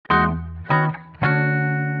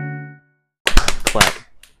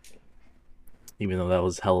even though that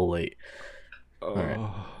was hella late. Oh, All right.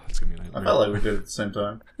 it's gonna be a nightmare. I felt like we did at the same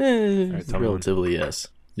time. Alright, tell me when. Relatively, yes.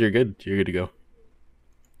 You're good. You're good to go.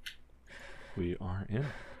 We are in.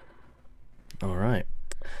 All right.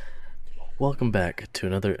 Welcome back to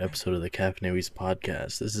another episode of the Caffeinaries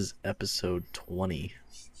podcast. This is episode 20,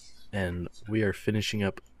 and we are finishing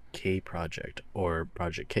up K Project, or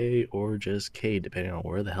Project K, or just K, depending on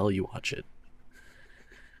where the hell you watch it.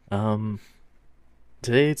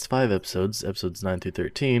 Today it's 5 episodes, episodes 9 through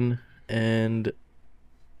 13, and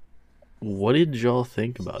what did y'all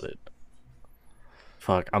think about it?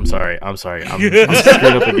 Fuck, I'm sorry, I'm screwed up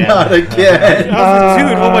again. Not again.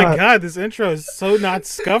 Dude, oh my god, this intro is so not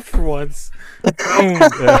scuffed for once. I'm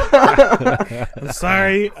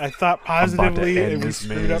sorry, I thought positively and we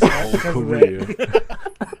screwed up because of that.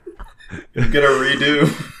 Get a redo.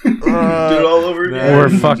 Do it all over again. We're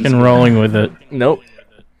fucking rolling with it. Nope.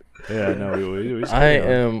 Yeah, no, we I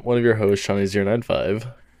am one of your hosts,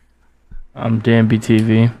 Shawnee095. I'm Dan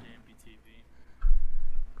BTV.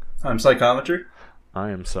 I'm Psychometry.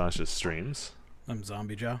 I am Sasha's Streams. I'm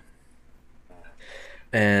Zombie Joe.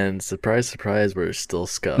 And surprise, surprise, we're still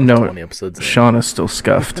scuffed. No, 20 episodes in. Sean is still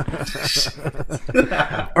scuffed. Alright,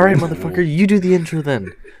 motherfucker, you do the intro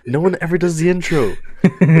then. No one ever does the intro.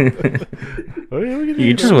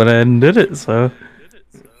 You just went ahead and did it, so.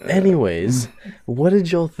 Anyways, what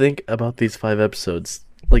did y'all think about these 5 episodes?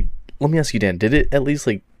 Like, let me ask you, Dan, did it at least,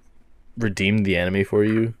 like, redeem the anime for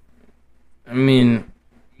you? I mean,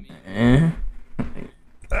 kinda,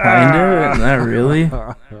 not really.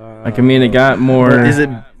 Like, I mean, it got more.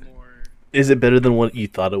 Is it better than what you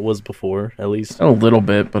thought it was before, at least? A little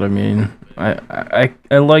bit, but I mean, I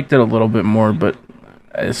liked it a little bit more, but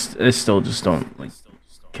I still just don't like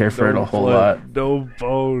care for it a whole lot. No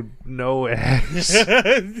bone, no ass.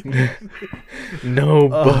 No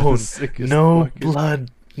bone, sickest no fucking-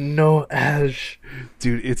 blood, no ash.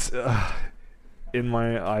 Dude, it's in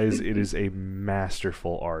my eyes, it is a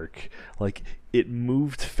masterful arc. Like, it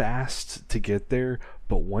moved fast to get there,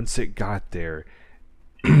 but once it got there,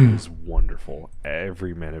 it was wonderful.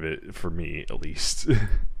 Every minute of it, for me at least.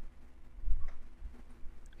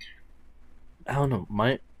 I don't know.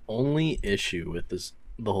 My only issue with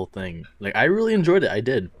the whole thing, like, I really enjoyed it. I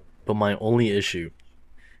did, but my only issue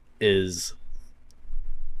is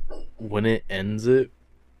when it ends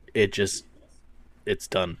it's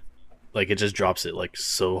done. Like, it just drops it like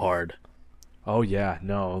so hard. Oh yeah,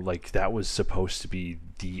 no, like that was supposed to be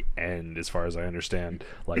the end as far as I understand.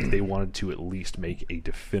 Like, they wanted to at least make a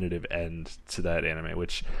definitive end to that anime,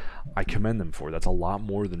 which I commend them for. That's a lot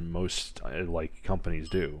more than most like companies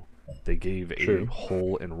do. They gave a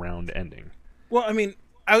whole and round ending. Well, I mean,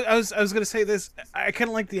 I was gonna say this. I kind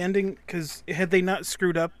of like the ending because had they not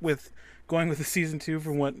screwed up with going with the season 2,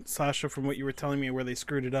 from what you were telling me, where they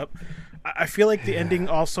screwed it up, I feel like the ending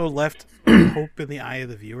also left hope in the eye of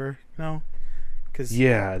the viewer. You know, because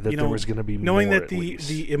there was gonna be knowing more, that at least.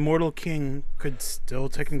 the immortal king could still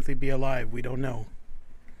technically be alive. We don't know.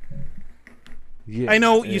 Yeah, I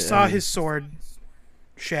know you saw his sword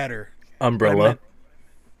shatter. Umbrella.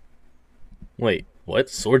 Wait, what?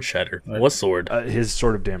 Sword shatter? What sword? His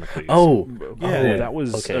sword of Damocles. Yeah. That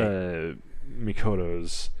was Okay.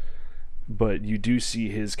 Mikoto's. But you do see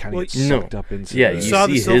his kind of Well, get sucked up into. Yeah, the... you saw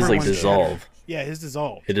the see silver his like one dissolve. shatter. Yeah, his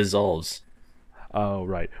dissolve. It dissolves. Oh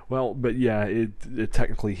right. Well, but yeah, it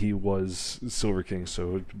technically he was Silver King, so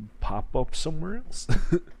it would pop up somewhere else.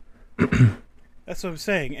 That's what I'm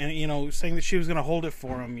saying, and saying that she was going to hold it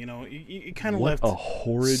for him. It kind of What left a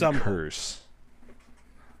horrid some hope. curse.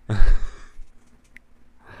 But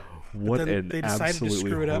What then an they decided to absolutely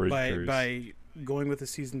screw it up horrid by curse. by going with the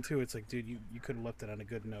season 2. It's like, dude, you could have left it on a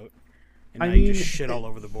good note, and I now you mean, just shit all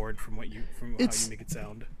over the board from how you it's- make it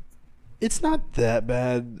sound. It's not that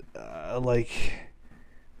bad.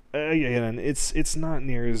 Again, it's not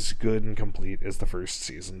near as good and complete as the first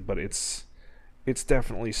season, but it's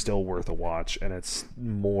definitely still worth a watch, and it's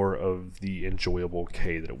more of the enjoyable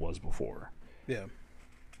K that it was before. Yeah.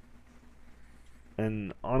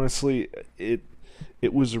 And honestly, it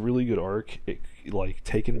was a really good arc. It, like,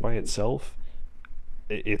 taken by itself,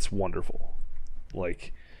 it's wonderful.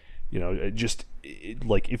 Like,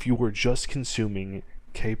 like, if you were just consuming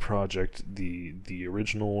K Project, the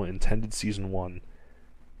original intended season 1,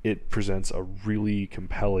 it presents a really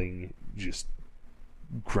compelling, just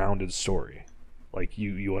grounded story. Like,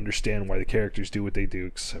 you understand why the characters do what they do,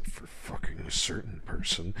 except for fucking a certain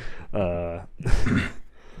person.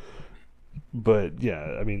 But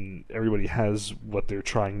yeah, I mean, everybody has what they're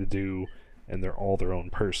trying to do, and they're all their own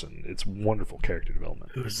person. It's wonderful character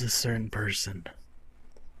development. Who's this certain person?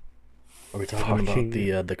 Are we talking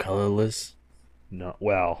about the colorless? No,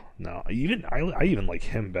 well, no. I even like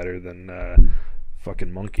him better than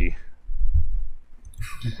fucking Monkey.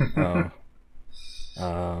 Oh.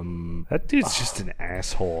 That dude's just an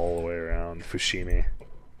asshole all the way around. Fushimi.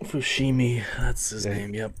 Fushimi, that's his Yeah.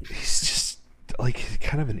 name. Yep. He's just like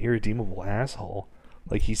kind of an irredeemable asshole.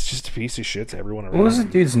 Like he's just a piece of shit to everyone around. What was the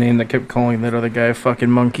dude's name that kept calling that other guy a fucking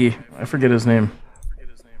monkey? I forget his name.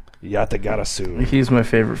 Yatagarasu. He's my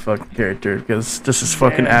favorite fucking character because just his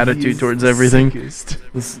fucking attitude towards everything.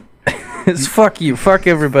 It's fuck you, fuck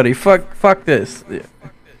everybody, fuck this. Yeah.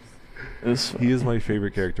 He is my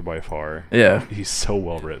favorite character by far. Yeah. He's so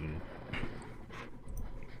well written.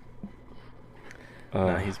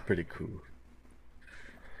 Nah, he's pretty cool.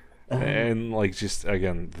 And like just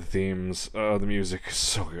again the themes, the music is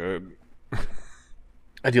so good.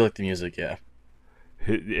 I do like the music, yeah.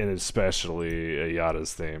 And especially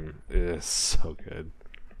Yada's theme is so good.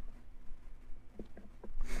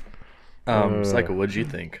 Psycho, what did you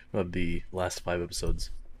think of the last 5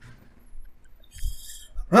 episodes?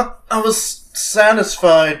 Well, I was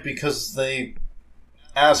satisfied because they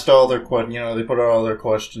asked all their questions. They put out all their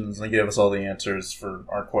questions and they gave us all the answers for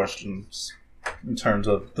our questions in terms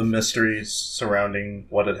of the mysteries surrounding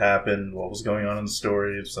what had happened, what was going on in the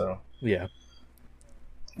story. So Yeah.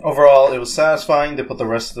 overall, it was satisfying. They put the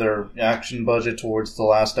rest of their action budget towards the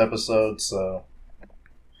last episode, so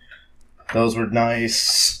those were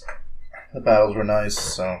nice. The battles were nice,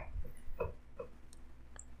 so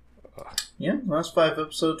yeah, the last 5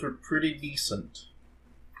 episodes were pretty decent.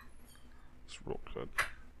 It's real good.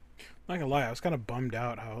 Not gonna lie, I was kind of bummed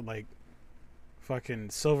out how like fucking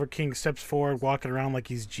Silver King steps forward, walking around like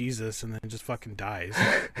he's Jesus, and then just fucking dies.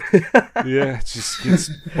 Yeah, it just gets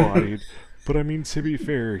bodied. But I mean, to be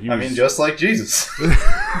fair, Just like Jesus.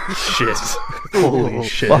 Shit. Holy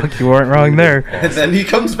shit. Fuck, you weren't wrong there. And then he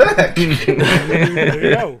comes back. There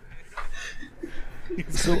you go.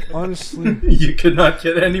 so honestly, You could not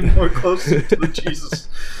get any more closer to the Jesus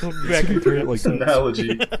Back in 3 like, episodes.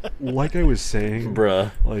 analogy. like I was saying,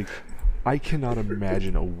 Bruh. like I cannot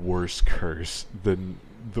imagine a worse curse than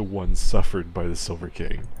the one suffered by the Silver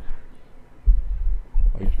King.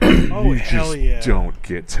 Like, Oh, you hell just yeah. don't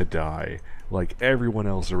get to die. Like everyone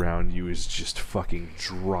else around you is just fucking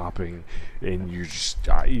dropping, and you're just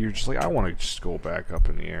like, I want to just go back up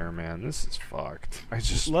in the air, man. This is fucked. I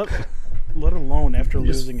just Let alone after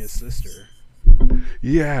losing his sister.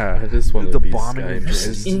 yeah. I just wanted the to be bombing Sky of Man.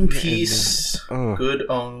 Dresden In and peace. then- Good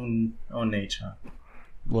on nature.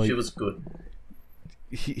 like She was good.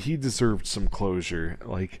 he deserved some closure.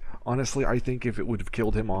 Like honestly, I think if it would have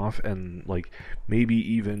killed him off and like maybe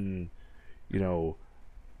even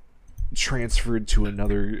transferred to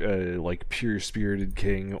another like pure spirited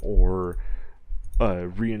king or a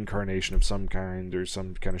reincarnation of some kind or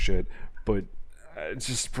some kind of shit, but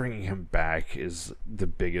just bringing him back is the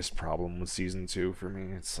biggest problem with season 2 for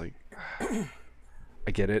me. It's like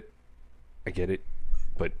I get it,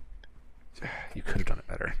 but you could have done it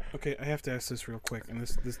better. Okay, I have to ask this real quick, and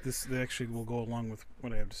this actually will go along with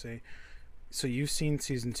what I have to say. So you've seen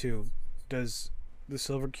season 2. Does the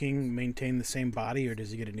Silver King maintain the same body, or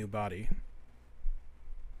does he get a new body?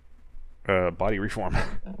 Body reform.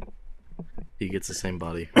 He gets the same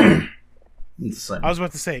body. It's the same. I was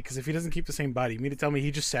about to say, because if he doesn't keep the same body, you mean to tell me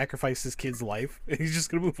he just sacrificed his kid's life and he's just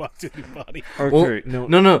gonna move on to a new body? Okay, Well,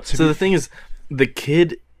 no. no. to So be the thing is, the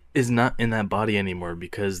kid is not in that body anymore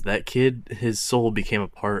because that kid, his soul became a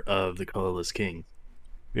part of the Colorless King.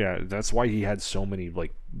 Yeah, that's why he had so many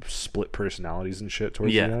like split personalities and shit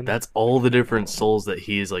towards the Yeah, end. that's all the different souls that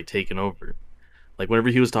he's like taken over. Like whenever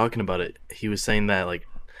he was talking about it, he was saying that like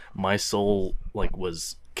my soul like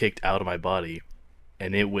was kicked out of my body,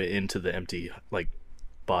 and it went into the empty like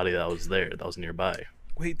body that was there, that was nearby.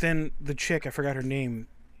 Wait, then the chick, I forgot her name,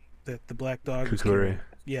 that the black dog was Kukure. carrying.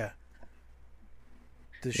 Yeah.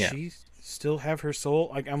 Does Yeah. she still have her soul?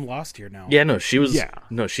 Like, I'm lost here now. Yeah, no, she was. Yeah.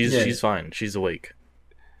 No, she's Yeah. she's fine. She's awake.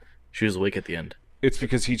 She was awake at the end. It's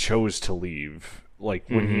because he chose to leave. Like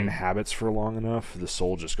when he Mhm. inhabits for long enough, the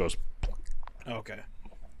soul just goes. Okay.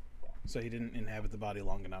 So he didn't inhabit the body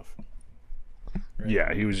long enough. Right.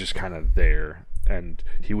 Yeah, he was just kind of there, and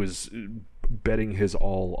he was betting his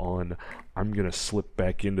all on, I'm gonna slip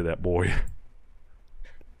back into that boy.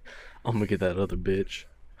 I'm gonna get that other bitch.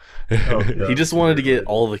 Oh, He God. just wanted to get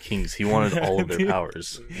all the kings. He wanted all of their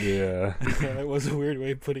powers. Yeah, Yeah, that was a weird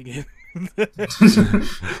way of putting it.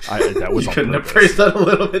 that was You on couldn't have purpose. phrased that a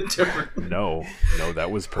little bit different. No,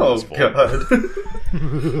 that was Oh, purposeful.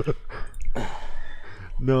 God.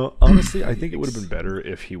 No, honestly, I think it would have been better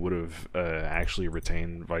if he would have actually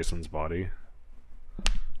retained Weissman's body.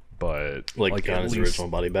 But Like got at his least- original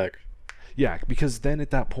body back. Yeah, because then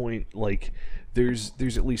at that point, like, there's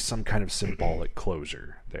at least some kind of symbolic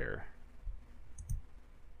closure there.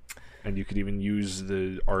 And you could even use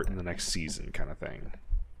the art in the next season kind of thing.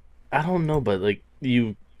 I don't know, but like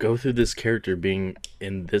you go through this character being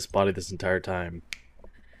in this body this entire time,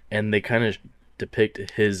 and they kind of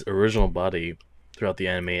depict his original body throughout the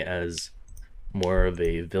anime as more of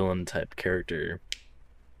a villain type character.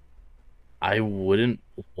 I wouldn't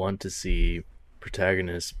want to see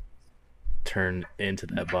protagonist turn into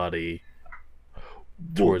that body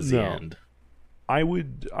towards the end. I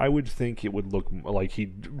would think it would look like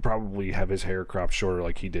he'd probably have his hair cropped shorter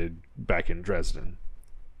like he did back in Dresden.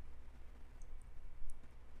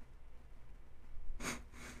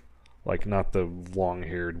 Like, not the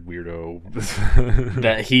long-haired weirdo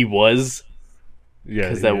that he was. Yeah,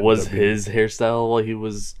 because that was his hairstyle while he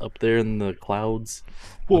was up there in the clouds.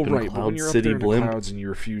 Well, right, but when you're up there in the clouds and you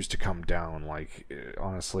refuse to come down, like,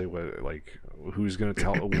 honestly, who's gonna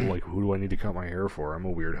tell? Like, who do I need to cut my hair for? I'm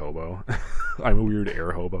a weird hobo. I'm a weird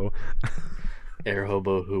air hobo. Air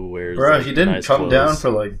hobo who wears. Bro, like, he didn't nice come clothes. down for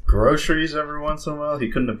like groceries every once in a while. He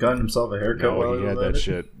couldn't have gotten himself a haircut. No, while he had was that at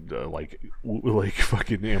shit like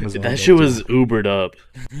fucking Amazon. That shit was Ubered up.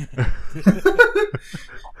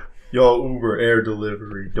 Yo, Uber air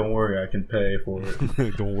delivery. Don't worry, I can pay for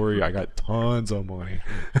it. Don't worry, I got tons of money.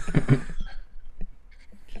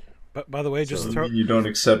 But by the way, just throw. You don't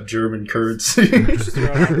accept German currency. Just throw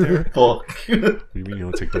it out there. Fuck. You mean you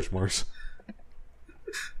don't take Dutch marks?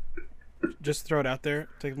 Just throw it out there.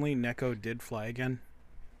 Technically, Neko did fly again.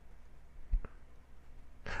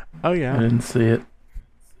 Oh I yeah. didn't see it.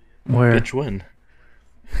 Where? Bitch, when?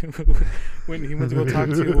 When he went to go talk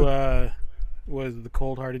to was the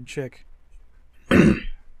cold-hearted chick.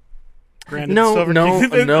 Granted, No, Silver no,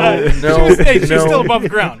 King- no, she no, was, hey, she's no. still above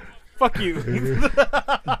ground. Fuck you.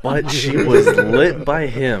 But she was lit by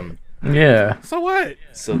him. Yeah. So what?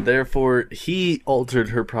 So therefore, he altered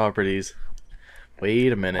her properties.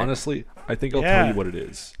 Wait a minute. Honestly, I think I'll Yeah. tell you what it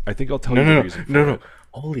is. I think I'll tell No, you the no, reason. no, for no. it.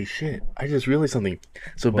 Holy shit. I just realized something.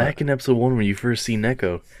 So What? back in episode 1 when you first see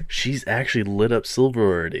Neko, she's actually lit up silver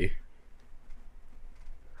already.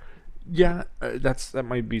 Yeah, that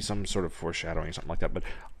might be some sort of foreshadowing or something like that. But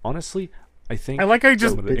honestly, I think I like how you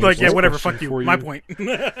just So the like, yeah, answer whatever. question Fuck you. for My point.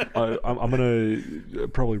 I'm gonna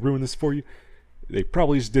probably ruin this for you. They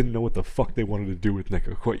probably just didn't know what the fuck they wanted to do with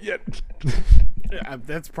Neko quite yet. Yeah,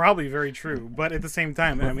 that's probably very true, but at the same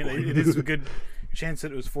time, I mean, it is a good chance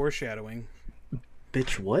that it was foreshadowing.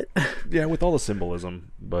 Bitch, what? Yeah, with all the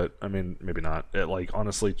symbolism, but I mean, maybe not.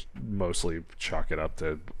 Honestly, mostly chalk it up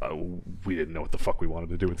to we didn't know what the fuck we wanted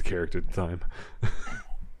to do with the character at the time.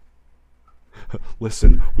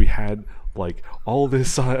 Listen, we had like all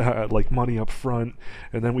this like money up front,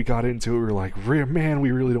 and then we got into it. We were like, man,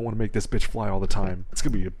 we really don't want to make this bitch fly all the time. It's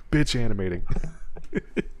gonna be a bitch animating.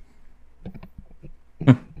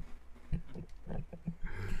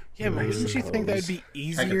 Yeah, but wouldn't you think that would be I can see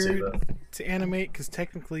easier that. to animate? Because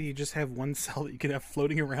technically, you just have one cell that you can have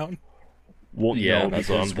floating around. Well, Yeah, no, that's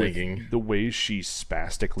what I'm because with thinking. the way she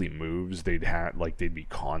spastically moves, they'd be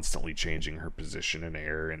constantly changing her position in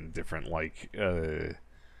air and different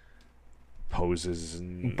poses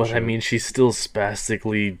and But I shit. mean, she still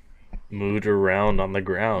spastically moved around on the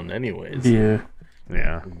ground anyways. Yeah.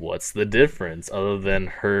 yeah. What's the difference other than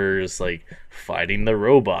her just like fighting the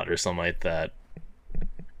robot or something like that?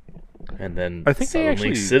 And then I think they suddenly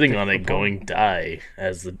actually sitting picked on it upon- going die,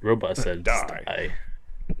 as the robot said, just Die.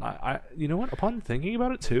 die. You know what? Upon thinking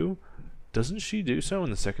about it too, doesn't she do so in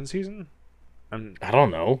the second season? I don't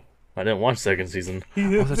know. I didn't watch second season.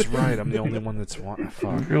 Oh, that's right. I'm the only one that's fuck. You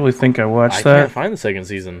really think I watched I that? can't find the second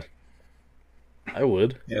season. I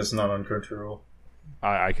would. Yeah, it's not on Crunchyroll.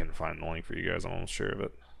 I can find the link for you guys. I'm almost sure of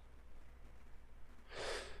it.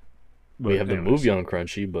 We But have the anyways, movie on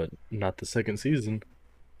Crunchy, but not the second season.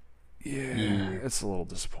 Yeah, it's a little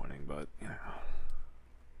disappointing, but you know.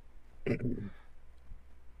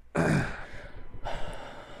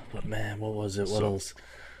 But man, what was it? What So- else?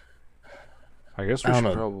 I guess I we don't should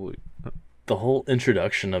know. probably. The whole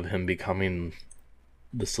introduction of him becoming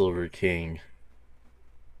the Silver King.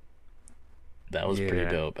 That was pretty Yeah.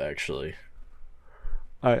 dope, actually.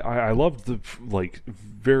 I loved the like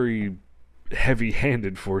very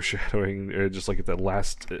heavy-handed foreshadowing, just like at the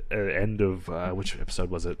last end of which episode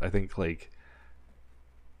was it? I think like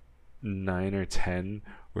 9 or 10,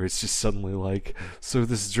 where it's just suddenly like, so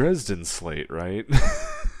this Dresden slate, right?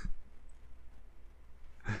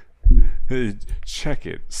 Check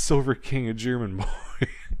it, Silver King, a German boy.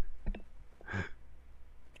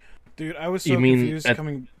 Dude, I was so You mean confused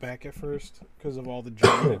coming back at first because of all the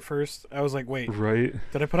German at first. I was like, wait, Right?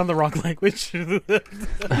 did I put on the wrong language? You're talking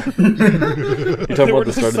There were about the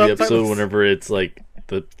no start of the episode subtitles. whenever it's like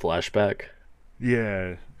the flashback.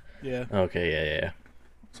 Yeah. Yeah. Okay, yeah.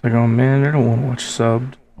 It's like, oh man, I don't want to watch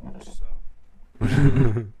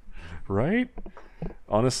subbed. Right?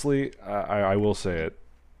 Honestly, I will say it.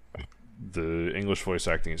 The English voice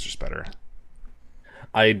acting is just better.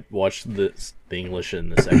 I watched the English in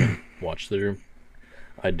the second watch through.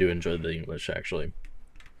 I do enjoy the English actually.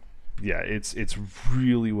 Yeah, it's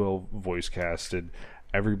really well voice casted.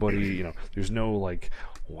 Everybody, you know, there's no like,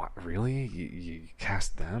 what, really? You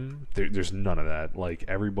cast them? There's none of that. Like,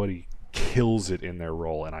 everybody kills it in their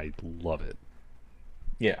role, and I love it.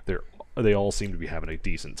 Yeah. They all seem to be having a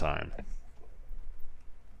decent time.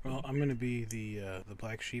 Well, I'm gonna be the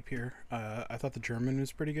black sheep here. I thought the German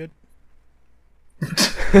was pretty good.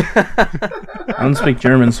 I don't speak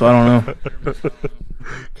German, so I don't know.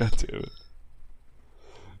 God damn it.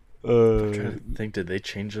 I'm trying to think, did they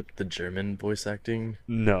change up the German voice acting?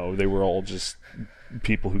 No, they were all just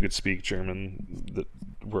people who could speak German that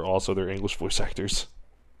were also their English voice actors.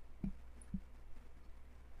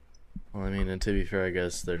 Well, I mean, and to be fair, I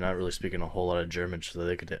guess they're not really speaking a whole lot of German, so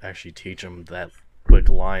they could actually teach them that quick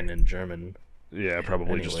line in German. Yeah,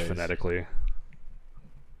 probably just Anyways. phonetically.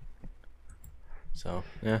 So,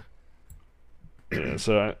 yeah. Yeah,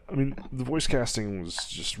 so I mean, the voice casting was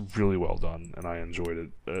just really well done, and I enjoyed it.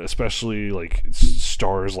 Especially like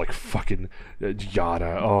stars like fucking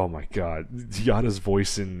Yada. Oh my god, Yada's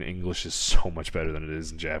voice in English is so much better than it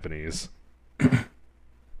is in Japanese. And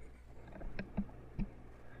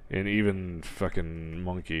even fucking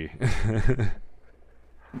Monkey.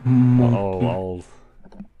 I'll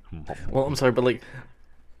Well, I'm sorry, but like,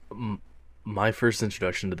 my first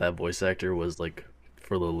introduction to that voice actor was like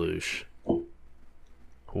for Lelouch,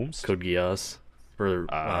 Whomst? Code Geass, for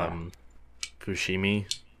Fushimi.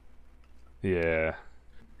 Yeah.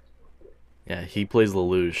 Yeah, he plays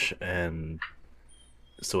Lelouch, and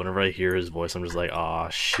so whenever I hear his voice, I'm just like, "Aw,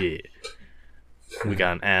 shit, we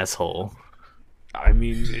got an asshole." I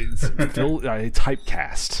mean, it's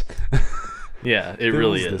typecast. Yeah, it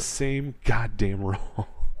really the is. same goddamn role.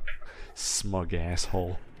 Smug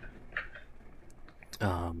asshole.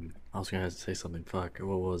 I was gonna say something. Fuck,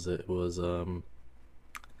 what was it? It was Oh,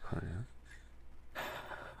 yeah.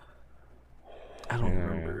 I don't Yeah.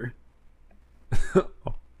 remember.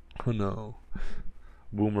 Oh no.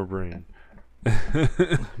 Boomer brain.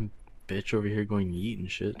 Bitch over here going yeet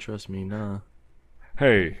and shit. Trust me, nah.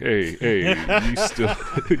 Hey, you still...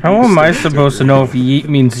 How am I supposed to know if yeet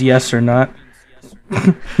means yes or not?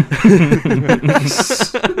 I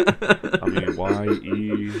mean,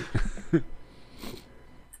 Y-E...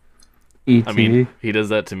 E.T. I mean, he does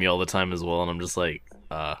that to me all the time as well, and I'm just like,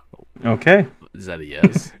 Okay. is that a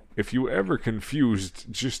yes? If you ever confused,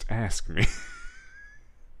 just ask me.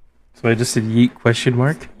 So I just said yeet question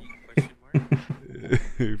mark?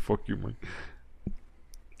 Fuck you, man.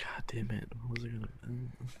 God damn it! What was I gonna?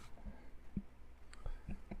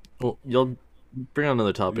 Well, y'all bring on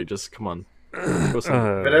another topic. Just come on. Go If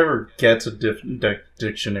it ever gets a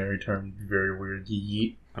dictionary term, very weird.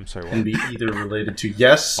 Yeet I'm sorry, can what? be either related to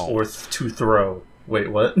yes Oh. or to throw. Wait,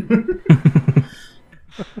 what?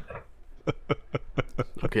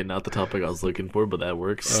 Okay, not the topic I was looking for, but that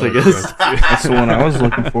works. Oh, I guess. That's the one I was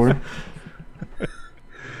looking for.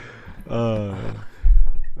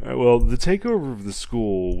 Well, the takeover of the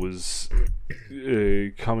school was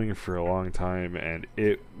coming for a long time, and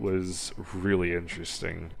it was really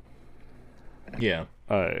interesting. Yeah.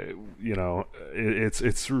 You know, it's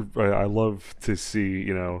I love to see,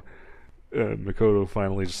 you know, Makoto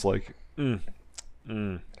finally just like,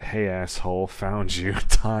 hey asshole, found you,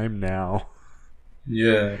 time now,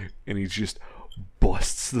 Yeah. and he just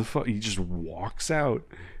busts he just walks out,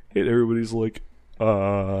 and everybody's like,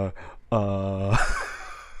 Oh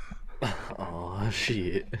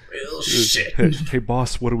shit. Real shit. hey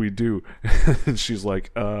boss, what do we do? And she's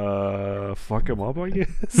like, fuck him up, I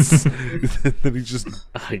guess. Then he just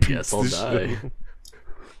I guess I'll beats the die.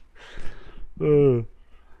 shit.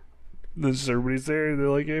 Then just everybody's there. They're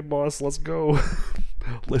like, "Hey, boss, let's go.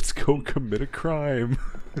 Let's go commit a crime."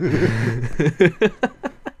 Let's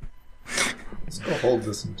go hold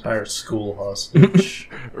this entire school hostage.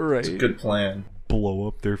 Right. It's a good plan. Blow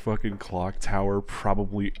up their fucking clock tower,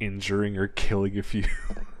 probably injuring or killing a few.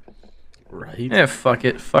 Right? Yeah, fuck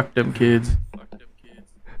it. Fuck them kids.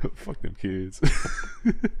 Fuck them kids.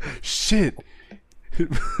 Shit.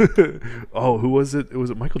 Oh, who was it? Was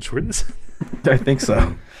it Michael Jordan? I think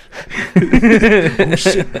so. Oh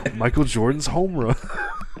shit! Michael Jordan's home run.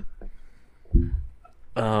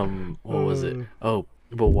 What was it? Oh,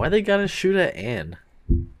 but why they gotta shoot at Anne?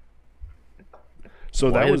 So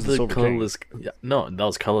Why that did was the the Silver colorless? Yeah, no, that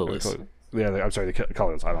was colorless. King. I'm sorry, the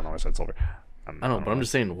colorless. I don't know. I said silver. I don't know, but I'm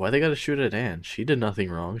just saying, why they gotta shoot at Anne? She did nothing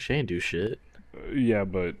wrong. She ain't do shit. Yeah,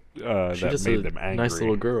 but She that just made a them angry. nice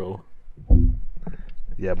little girl.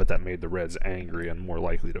 Yeah, but that made the Reds angry and more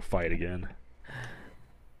likely to fight again.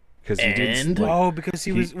 Because he And? did. Like, Oh, because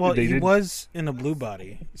he was they he did- was in a blue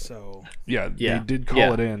body, so Yeah, Yeah, they did call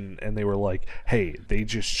yeah. it in, and they were like, "Hey, they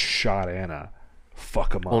just shot Anna.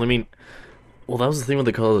 Fuck them up." Well, I mean, that was the thing with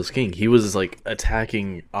the colorless king. He was like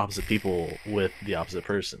attacking opposite people with the opposite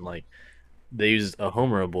person. Like they used a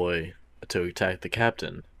Homura boy to attack the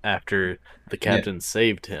captain after the captain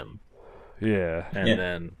saved him, yeah, and Yeah.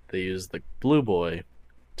 then they used the blue boy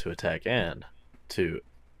to attack Anne to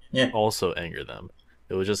Yeah. also anger them.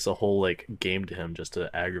 It was just a whole like game to him just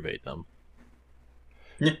to aggravate them.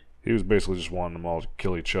 he was basically just wanting them all to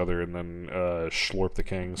kill each other and then schlorp the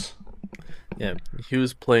kings. Yeah, he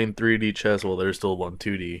was playing 3D chess while they're still on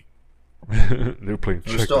 2D. They were playing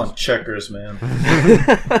We're still on checkers. checkers, man.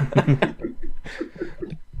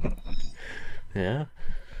 Yeah,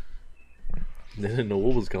 they didn't know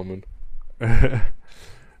what was coming.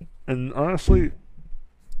 And honestly,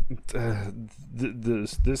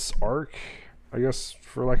 this arc, I guess,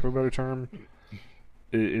 for lack of a better term,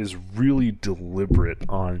 is really deliberate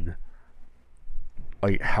on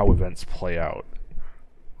like how events play out.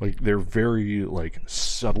 Like they're very like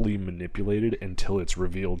subtly manipulated until it's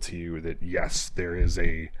revealed to you that yes, there is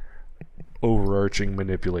a overarching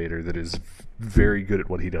manipulator that is very good at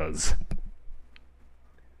what he does.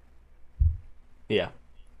 Yeah.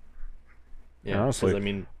 Yeah, Honestly. because I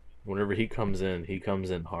mean, whenever he comes in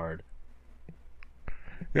hard.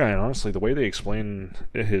 Yeah, and honestly, the way they explain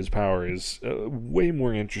his power is way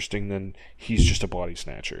more interesting than he's just a body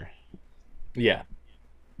snatcher. Yeah.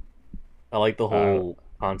 I like the whole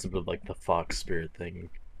concept of like the fox spirit thing.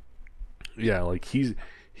 Yeah, like he's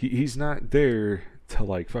not there to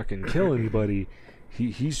like fucking kill anybody.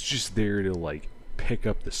 He's just there to like pick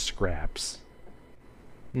up the scraps.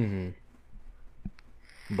 Mm-hmm.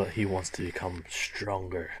 But he wants to become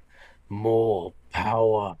stronger, more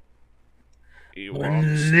power,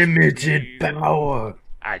 unlimited power.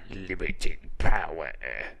 Unlimited power.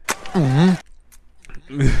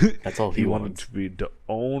 That's all He he wanted wants. to be the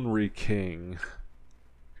only king.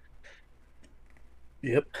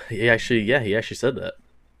 Yep. He actually said that.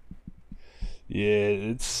 Yeah,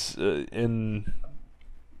 it's and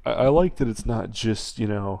I like that it's not just they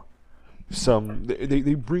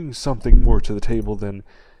bring something more to the table than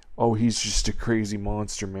oh he's just a crazy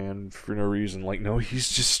monster man for no reason. Like no, he's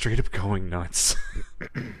just straight up going nuts.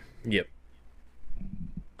 Yep.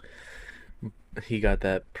 He got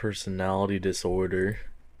that personality disorder.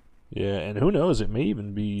 Yeah, and who knows? It may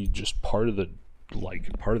even be just part of the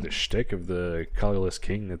shtick of the colorless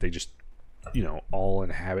king that they just all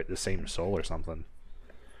inhabit the same soul or something,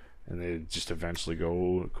 and they just eventually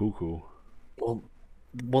go cuckoo. Well,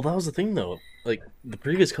 that was the thing though. Like the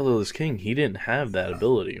previous colorless king, he didn't have that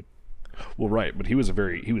ability. Well, right, but he was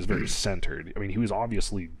very centered. I mean, he was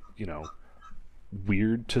obviously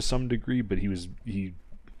weird to some degree, but he was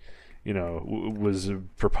a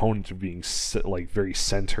proponent of being very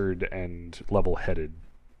centered and level-headed.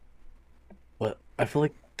 But I feel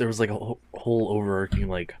like there was like a whole overarching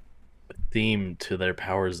like theme to their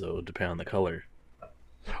powers though, depending on the color.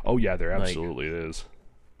 Oh yeah, there Like- absolutely is.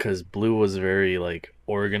 Because blue was very like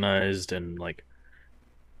organized and like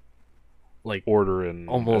Order and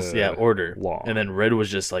almost order. law. And then red was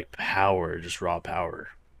just like power, just raw power.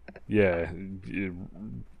 Yeah,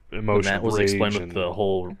 And emotion, that was rage, explained with and the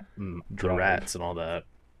whole the drive. rats and all that.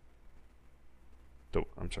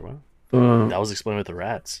 I'm sorry, what? That was explained with the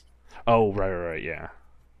rats. Oh, right, yeah.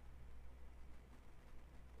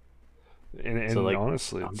 And So, like,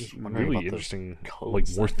 honestly, I'm it's just wondering really about the interesting,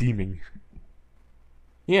 colors more then. theming.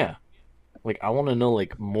 Yeah. Like I want to know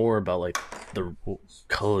like more about like the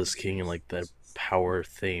colorless king and like the power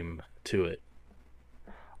theme to it.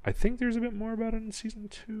 I think there's a bit more about it in season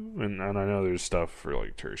 2, and I know there's stuff for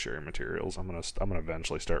like tertiary materials. I'm gonna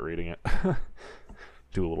eventually start reading it.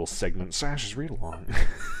 Do a little segment. Sash's read along.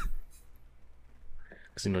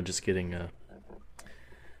 Because just getting a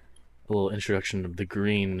little introduction of the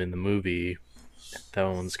green in the movie, that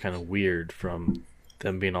one's kind of weird from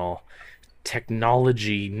them being all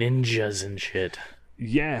technology ninjas and shit.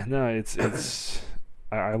 Yeah, no, it's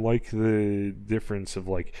I like the difference of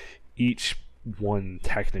like each one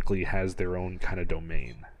technically has their own kind of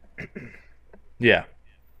domain. Yeah.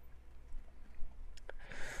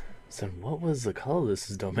 So what was the colorless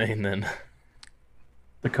domain then?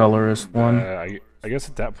 the colorist one. I guess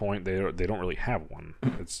at that point they don't really have one.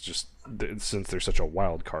 It's just since they're such a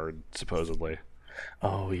wild card supposedly.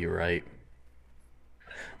 Oh, you're right.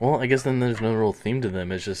 Well, I guess then there's no real theme to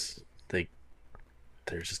them. It's just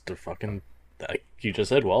they're just a fucking, like you just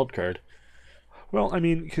said, wild card. Well, I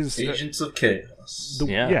mean, because Agents of Chaos.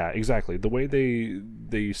 Yeah. Exactly. The way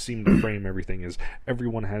they seem to frame everything is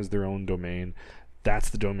everyone has their own domain. That's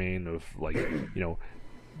the domain of like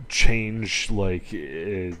change, like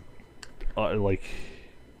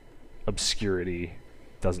obscurity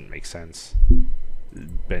doesn't make sense.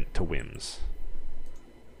 Bent to whims.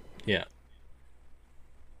 Yeah.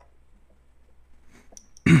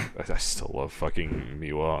 I still love fucking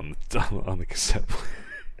Miwa on the cassette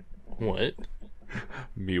player. What?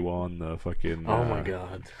 Miwa on the fucking. Oh my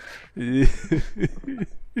god.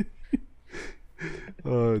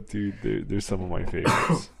 Oh, dude, they're some of my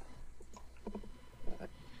favorites.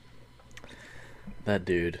 That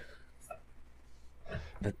dude.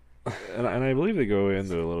 And I believe they go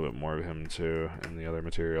into a little bit more of him too in the other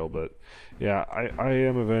material, but yeah, I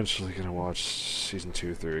am eventually gonna watch season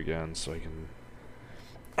 2 through again so I can.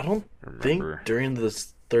 I don't Remember. think during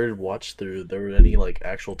this third watch through there were any like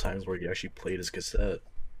actual times where he actually played his cassette.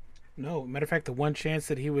 No, matter of fact, the one chance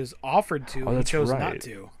that he was offered to, Oh, he that's chose right. not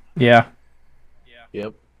to. Yeah.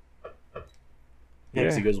 Yep. Yeah,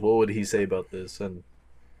 'cause he goes, "What would he say about this?" And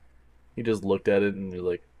he just looked at it and was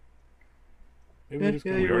like, Maybe Yeah, just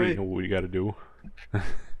yeah, go- We you're already right. know what we got to do.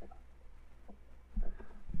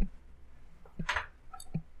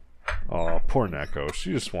 Oh, poor Neko.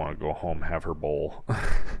 She just want to go home, have her bowl,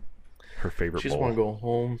 her favorite "She just bowl. want to go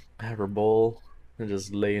home, have her bowl, and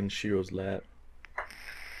just lay in Shiro's lap."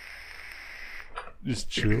 Just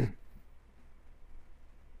chill.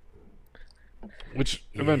 Which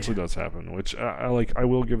eventually does happen. Which I like. I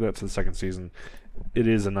will give that to the second season. It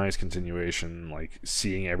is a nice continuation. Like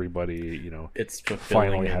seeing everybody, It's fulfilling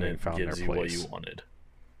finally and having it found their gives you what place. you wanted.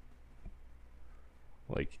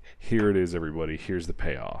 Like here it is, everybody. Here's the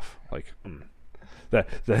payoff. Like that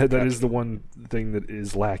is the one thing that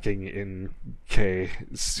is lacking in K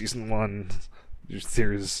season 1.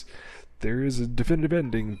 There is a definitive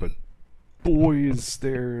ending, but boy, is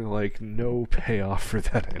there like no payoff for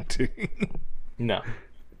that ending. No.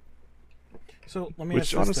 So let me Which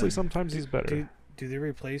ask this honestly, then. sometimes he's better. Do they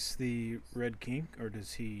replace the Red King, or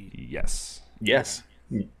does he? Yes. Yes.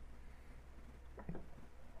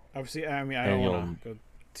 Obviously, I mean, I And don't want to go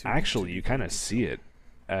too. Actually, too you deep kind of into see it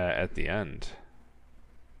at the end.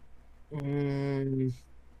 Mm,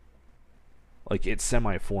 Like it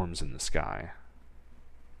semi-forms in the sky.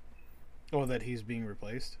 Oh, that he's being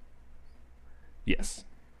replaced. Yes.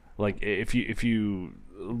 Like if you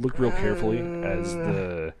look real carefully as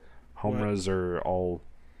the Homras are all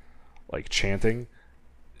like chanting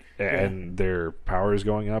and their power is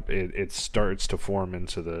going up, it starts to form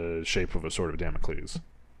into the shape of a sword of Damocles.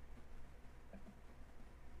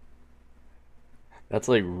 that's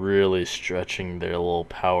like really stretching their little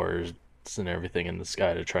powers and everything in the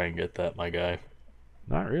sky to try and get that, my guy.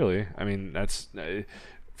 Not really. I mean, that's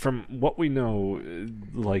from what we know.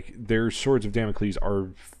 Like their swords of Damocles are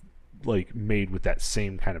like made with that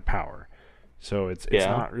same kind of power, so it's Yeah.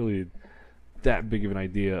 not really that big of an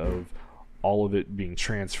idea of all of it being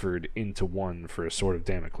transferred into one for a sword of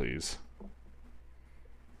Damocles.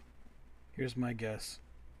 Here's my guess.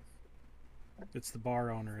 It's the bar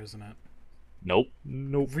owner, isn't it? Nope.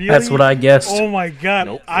 Nope. Really? That's what I guessed. Oh my god!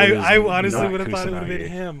 Nope. I It is honestly not would have thought it would have Kusanagi.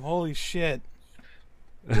 been him. Holy shit!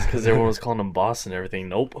 Just because everyone was calling him boss and everything.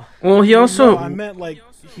 Nope. Well, he also No, I meant like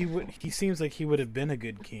he would. He seems like he would have been a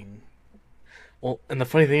good king. Well, and the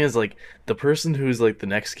funny thing is, like, the person who's like the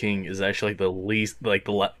next king is actually like the least, like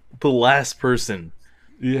the last person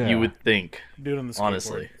Yeah. you would think. Dude on the skateboard.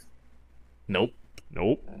 Honestly. Nope.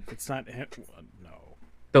 Nope. It's not him. No.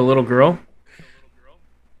 the little girl.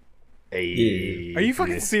 Hey. Are you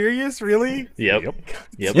fucking serious? Really? Yep. Yep.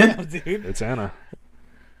 Yep. Yeah. Oh, dude. It's Anna.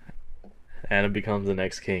 Anna becomes the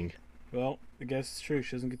next king. Well, I guess it's true.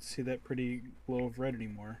 She doesn't get to see that pretty glow of red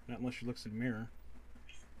anymore. Not unless she looks in the mirror.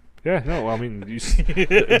 Yeah. No. I mean,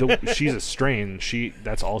 she's a strain.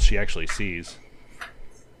 That's all she actually sees,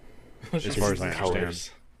 as far as I understand.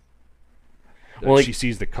 Colors. Well, like- She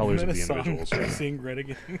sees the colors Isn't of that the a song? individuals. Seeing red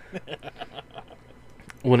again.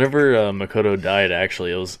 Whenever Makoto died,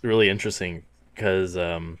 actually, it was really interesting because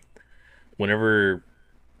whenever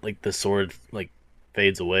like the sword like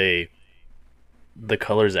fades away, the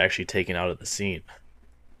color is actually taken out of the scene.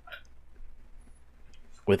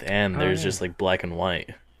 With Anne, there's yeah. just like black and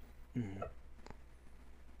white.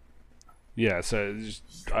 Yeah, so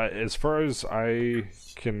as far as I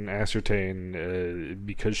can ascertain,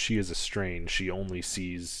 because she is estranged, she only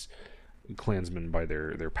sees clansmen by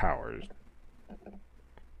their powers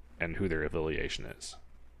and who their affiliation is.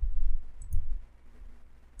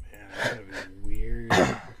 Yeah, that's gonna be weird.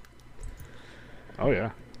 Oh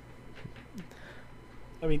yeah.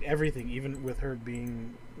 I mean, everything, even with her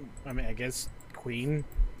being, I mean, I guess queen,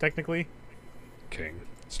 technically. King.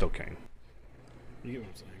 Still king. You get what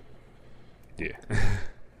I'm saying? Yeah.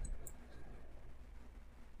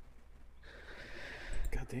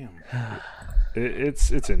 God damn.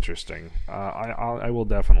 It's interesting. I will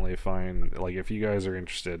definitely find, like, if you guys are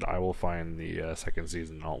interested, I will find the second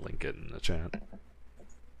season and I'll link it in the chat.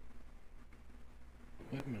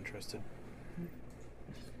 I'm interested.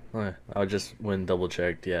 I just when double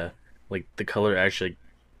checked, yeah, like the color actually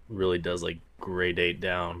really does like gradate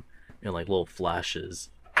down and like little flashes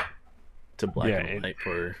to black and white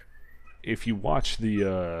for. If you watch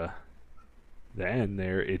the end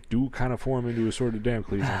there, it do kind of form into a sort of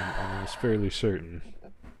Damocles. I'm almost fairly certain,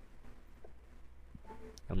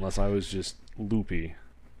 unless I was just loopy.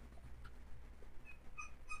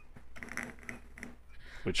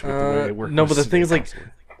 Which with the way it works, no, but the thing is, like,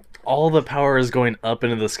 all the power is going up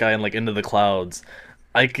into the sky and like into the clouds.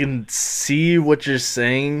 I can see what you're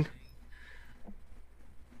saying,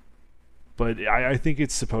 but I think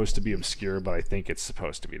it's supposed to be obscure. But I think it's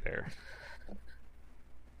supposed to be there.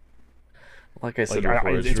 Like I said before,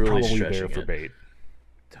 it's really probably there stretching for it. bait.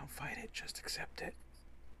 Don't fight it, just accept it.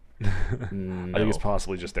 No. I think it's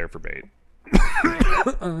possibly just there for bait.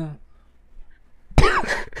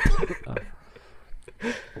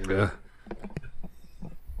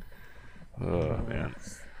 Oh man.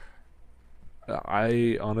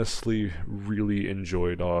 I honestly really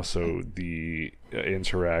enjoyed also the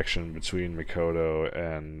interaction between Mikoto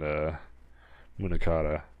and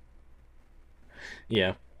Munakata.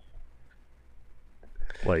 Yeah,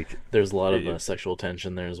 Like, there's a lot of sexual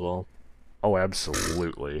tension there as well. oh,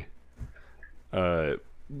 absolutely. But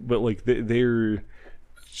like they're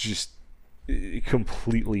just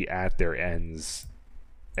completely at their ends,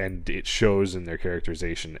 and it shows in their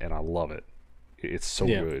characterization, and I love it. It's so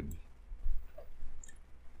good.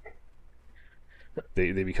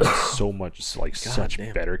 They become so much like such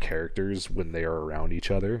damn. better characters when they are around each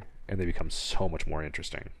other, and they become so much more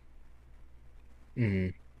interesting. Mm-hmm.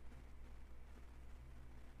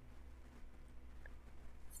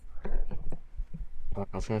 I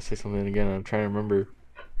was gonna say something again. I'm trying to remember.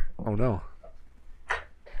 Oh no!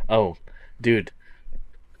 Oh, dude,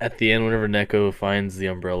 at the end, whenever Neko finds the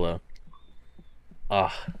umbrella,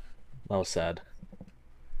 that was sad.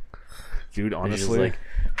 Dude, And she's honestly, like,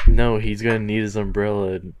 no, he's gonna need his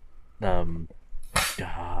umbrella.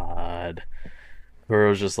 God,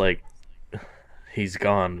 Burrow's just like, he's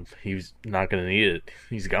gone. He's not gonna need it.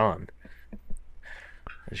 He's gone.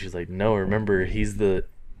 And she's like, no, remember, he's the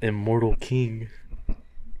immortal king.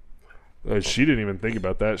 she didn't even think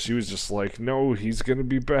about that. She was just like, "No, he's gonna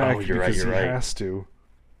be back because he has to."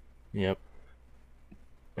 Yep.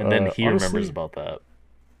 And then he honestly, remembers about that.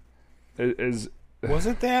 Was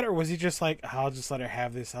it that, or was he just like, I'll just let her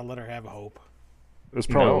have this, I'll let her have hope? It was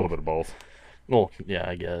probably a No. little bit of both. Well, yeah,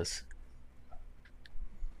 I guess.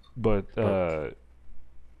 But no.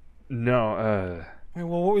 I mean,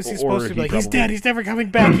 well, what was he Or supposed to be he like? He's probably- dead, he's never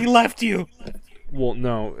coming back, he left you! Well,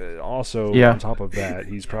 no. Also, Yeah. on top of that,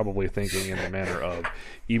 he's probably thinking in the manner of,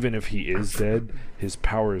 even if he is dead, his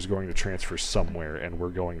power is going to transfer somewhere, and we're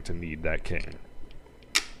going to need that king.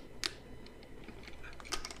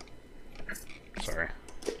 Sorry.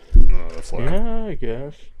 No, that's loud. Yeah, I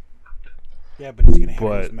guess. Yeah, but is he gonna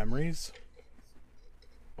have his But- memories?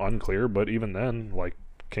 Unclear, but even then, like,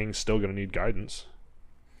 King's still going to need guidance.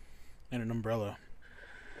 And an umbrella.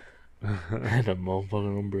 And a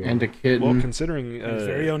motherfucking umbrella. And a kitten. Well, considering His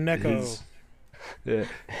very own Neko. his, and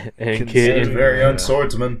consider- kid. And very own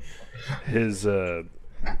swordsman. his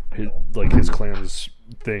his clan's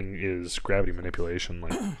thing is gravity manipulation.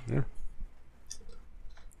 Like, yeah,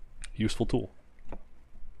 useful tool.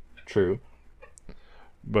 True.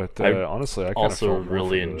 But I honestly, I kind of also felt more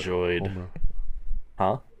really for the enjoyed- Homura.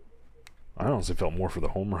 Huh? I honestly felt more for the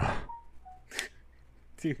Homura.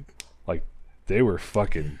 Dude. Like, they were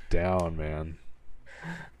fucking down, man.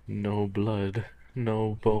 No blood.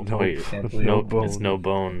 No bone. No- Wait. no No, it's bone. no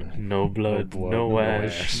bone. No blood. No,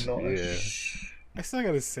 ash. No, Yeah. I still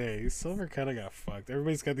gotta say, Silver kinda got fucked.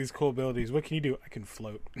 Everybody's got these cool abilities. What can you do? I can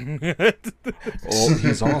float. Well,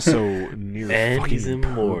 he's also near And fucking he's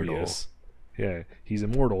immortal. impervious. Yeah, he's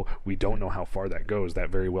immortal. We don't know how far that goes. That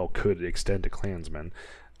very well could extend to clansmen.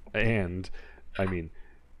 And, I mean,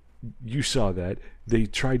 You saw that. They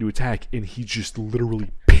tried to attack, and he just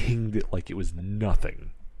literally pinged it like it was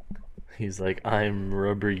nothing. He's like, I'm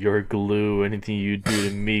rubber, you're glue. Anything you do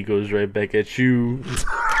to me goes right back at you.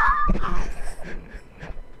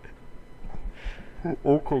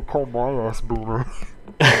 Okay, call my ass boomer.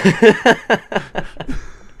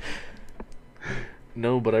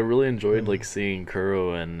 No, but I really enjoyed like seeing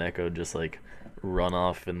Kuro and Neko just like run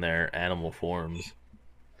off in their animal forms.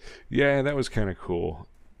 Yeah, that was kind of cool.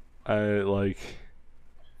 I like.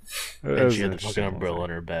 That And was she an had the fucking interesting umbrella thing. on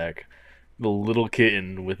her back. The little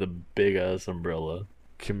kitten with a big ass umbrella.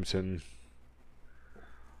 Kimton.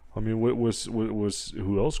 I mean, what was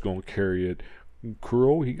who else gonna carry it?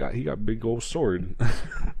 Kuro, he got big old sword.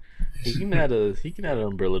 He can add an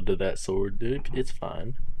umbrella to that sword, dude. It's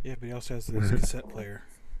fine. Yeah, but he also has this cassette player.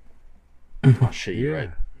 Oh shit, you're Yeah.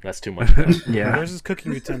 right. That's too much. Now. Yeah. Where's his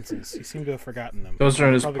cooking utensils? He seemed to have forgotten them. Those are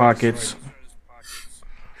in his Probably got pockets.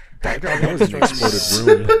 That was an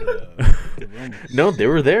exploded room. The room. No, they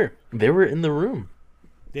were there. They were in the room.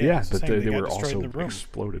 Yeah, that's the but same, they got were destroyed also in the room.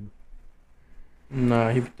 exploded. No,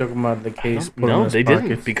 he took them out of the case. Put 'em in No, his they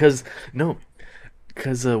pockets. didn't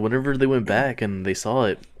because whenever they went back and they saw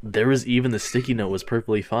it, there was even the sticky note was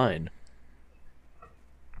perfectly fine.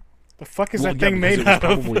 The fuck is Well, that yeah, thing because made it was out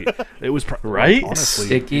of? probably, It was Right? Honestly,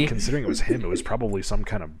 Sticky. considering it was him, it was probably some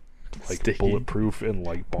kind of like Sticky. bulletproof and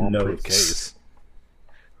like bomb-proof Notes. case.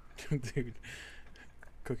 Dude,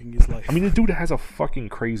 cooking his life. I mean, the dude has a fucking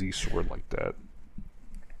crazy sword like that.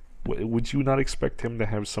 Would you not expect him to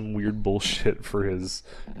have some weird bullshit for his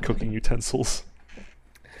cooking utensils?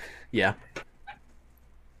 Yeah.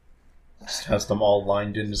 Just has them all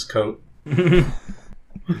lined in his coat. Hey,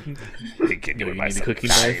 kid, Yo, you you want need to a buy cooking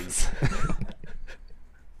some knife? knives?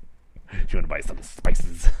 You want to buy some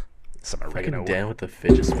spices? Some oregano? Fucking Dan with the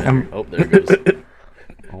fidget spinner. Um, Oh, there it goes.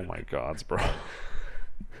 Oh my gods, bro.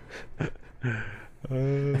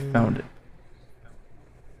 Found it.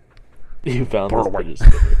 You found this Bro. fidget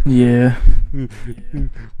spinner. Yeah.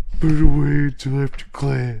 Put it away until after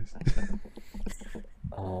class.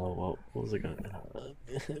 Oh, what was I gonna?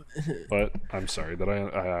 But I'm sorry that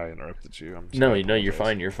I interrupted you. No, I you're apologize.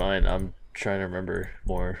 fine. You're fine. I'm trying to remember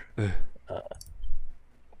more.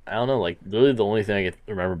 I don't know. Like, really, the only thing I can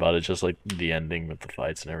remember about it is just like the ending with the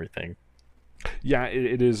fights and everything. Yeah,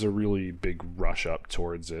 it is a really big rush up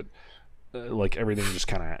towards it. Like everything just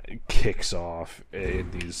kind of kicks off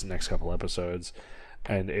in these next couple episodes,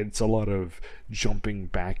 and it's a lot of jumping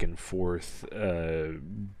back and forth,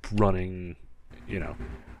 running,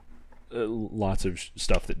 lots of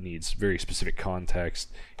stuff that needs very specific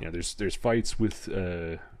context. There's fights with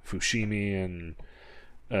Fushimi and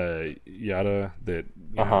Yada that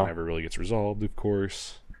never really gets resolved, of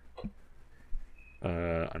course.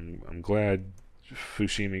 I'm glad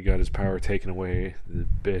Fushimi got his power taken away, the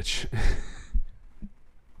bitch.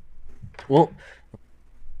 Well,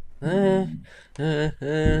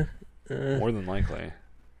 More than likely.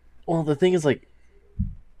 well, the thing is, like,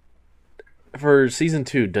 for season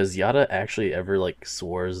 2, does Yada actually ever like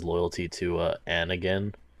swear his loyalty to Anne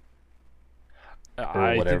again?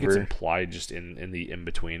 I think it's whatever. implied just in the in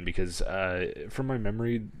between because from my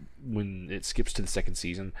memory, when it skips to the second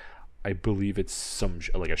season, I believe it's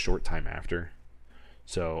like a short time after.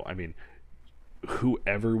 So I mean,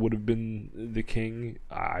 whoever would have been the king,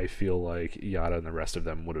 I feel like Yada and the rest of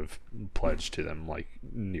them would have pledged to them like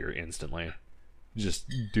near instantly, just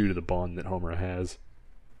due to the bond that Homer has.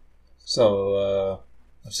 So,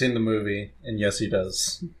 I've seen the movie, and yes, he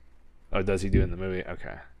does. Oh, does he do in the movie?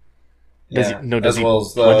 Okay. Does Yeah, does as he well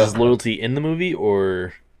as pledge his loyalty in the movie,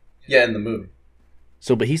 or Yeah, in the movie.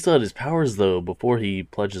 so? But he still had his powers though before he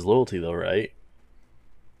pledged his loyalty, though, right?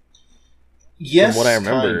 Yes, From what I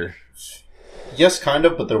remember. Yes, kind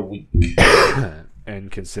of, but they're weak. And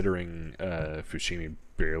considering Fushimi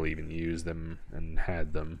barely even used them and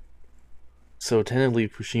had them. So technically,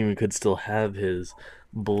 Fushimi could still have his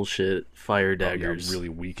bullshit fire daggers. Really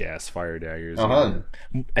weak ass fire daggers. Uh-huh.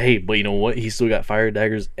 Hey, but you know what? He still got fire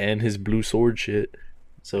daggers and his blue sword shit.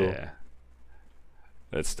 So Yeah.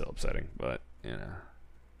 That's still upsetting, but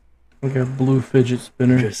Like a blue fidget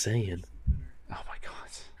spinner. just saying, Oh my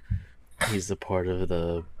god. he's a part of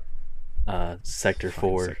the Sector Fucking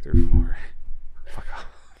 4. Sector 4. Fuck off.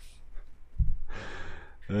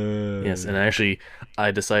 Yes, and actually,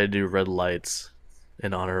 I decided to do red lights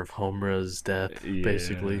in honor of Homura's death,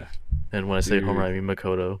 basically. Yeah. And when I say Dude. Homura, I mean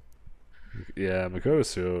Makoto. Yeah, Makoto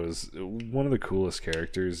Suo is one of the coolest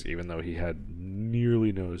characters, even though he had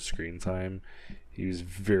nearly no screen time. He was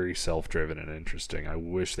very self-driven and interesting. I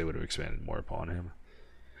wish they would have expanded more upon him.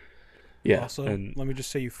 Yeah. Also, and- let me just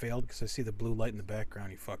say you failed because I see the blue light in the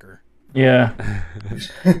background, you fucker. Yeah.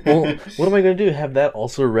 Well, what am I gonna do? Have that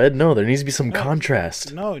also red? No, there needs to be some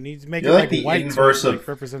contrast. No, it needs to make You're it like like the white, inverse so it of- like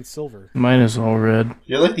represents silver. Mine is all red.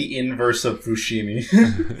 You're like the inverse of Fushimi.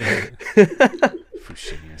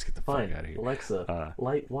 Fushimi, let's get the fuck Fine, out of here. Alexa,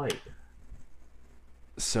 light white.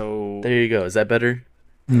 So There you go. Is that better?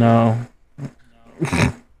 No.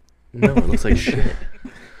 No, it looks like shit.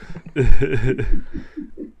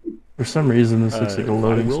 For some reason, this looks like a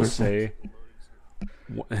loading I will circle. say,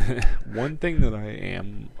 one thing that I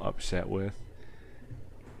am upset with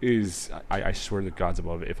is I swear to the gods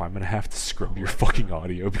above, if I'm gonna have to scrub your fucking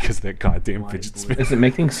audio because of that goddamn fidget spinner. Is it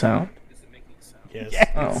making sound?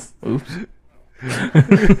 Yes. Oh, oops.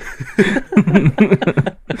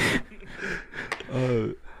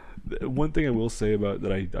 One thing I will say about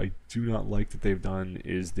that I do not like that they've done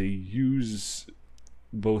is they use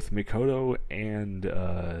both Mikoto and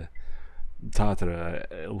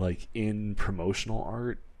Tatara like in promotional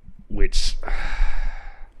art, which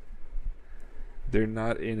they're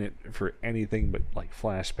not in it for anything but like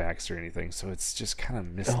flashbacks or anything, so it's just kind of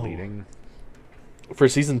misleading. For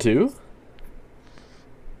season 2?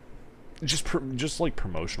 Just like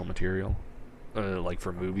promotional material, like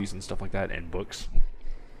for movies and stuff like that and books.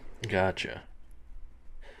 Gotcha.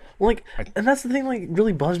 Like, and that's the thing. Like,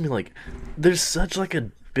 really bugs me. Like, there's such like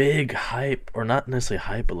a big hype, or not necessarily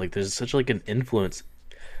hype, but like there's such like an influence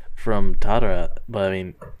from Tadara. But I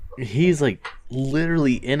mean, he's like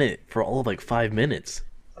literally in it for all of like 5 minutes.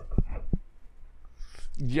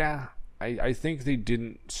 Yeah, I think they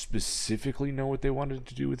didn't specifically know what they wanted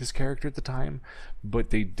to do with his character at the time,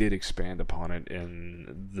 but they did expand upon it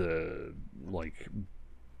in the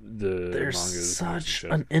There's mangas such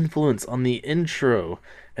and an influence on the intro,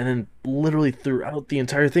 and then literally throughout the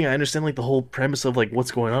entire thing. I understand like the whole premise of like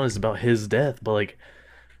what's going on is about his death, but like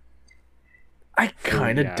I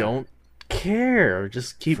kind of yeah. don't care.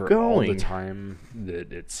 Just keep for going. all the time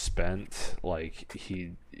that it's spent, like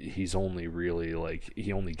he's only really like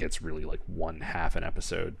he only gets really like one half an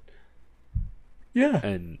episode. Yeah.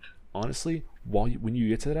 And honestly, when you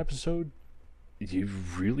get to that episode, you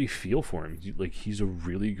really feel for him. Like, he's a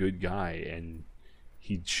really good guy, and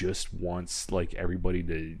he just wants like everybody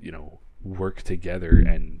to work together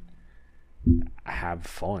and have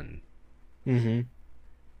fun. Mm-hmm.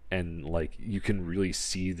 And like you can really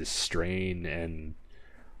see the strain and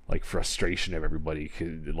like frustration of everybody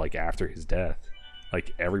like after his death.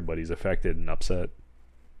 Like, everybody's affected and upset.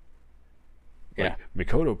 Yeah. Like,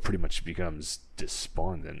 Mikoto pretty much becomes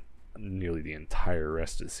despondent nearly the entire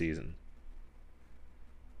rest of the season.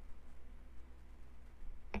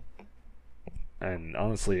 And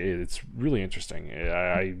honestly, it's really interesting.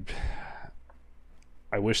 I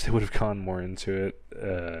wish they would have gone more into it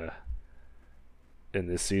in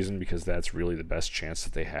this season, because that's really the best chance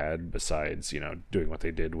that they had, besides doing what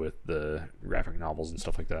they did with the graphic novels and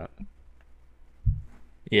stuff like that.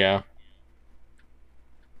 Yeah.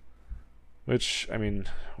 Which, I mean,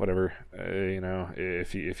 whatever.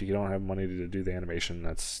 If you don't have money to do the animation,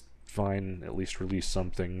 that's fine. At least release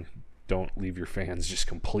something. Don't leave your fans just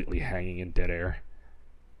completely hanging in dead air.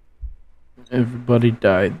 Everybody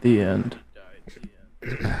died. The end.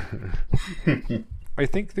 I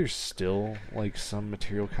think there's still like some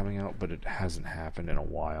material coming out, but it hasn't happened in a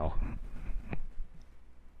while.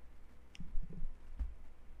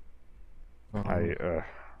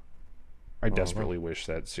 I desperately wish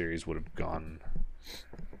that series would have gotten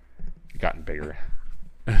bigger.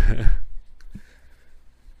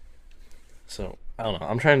 So I don't know.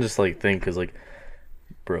 I'm trying to just like think, because like,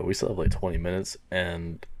 bro, we still have like 20 minutes,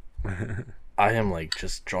 and I am like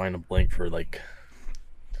just drawing a blank for like,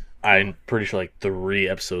 I'm pretty sure like 3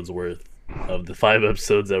 episodes worth of the 5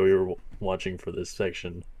 episodes that we were watching for this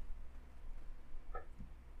section.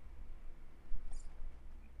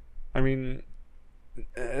 I mean,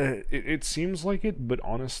 it seems like it, but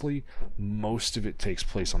honestly, most of it takes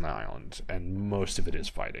place on the island, and most of it is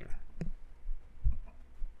fighting.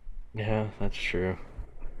 Yeah, that's true.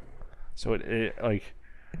 So it like,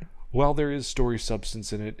 while there is story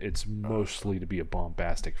substance in it, it's mostly to be a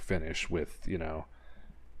bombastic finish with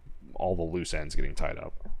all the loose ends getting tied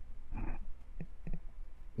up.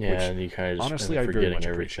 Yeah, Which, and you kind of just honestly, end up I very forgetting much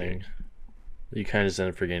everything. appreciate. You kind of just end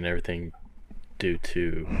up forgetting everything due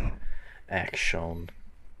to action.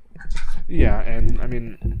 Yeah, and I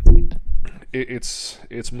mean,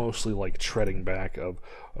 it's mostly like treading back of,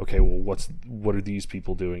 okay, well, what are these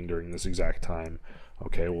people doing during this exact time?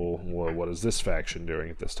 Okay, well, what is this faction doing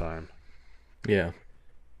at this time? Yeah.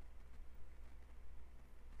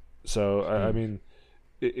 So I mean,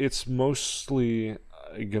 it's mostly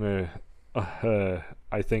gonna,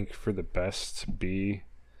 I think, for the best, be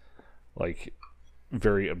like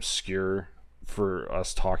very obscure for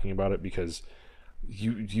us talking about it because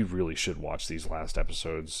you really should watch these last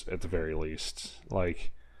episodes at the very least.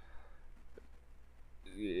 Like,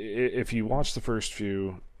 if you watch the first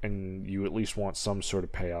few and you at least want some sort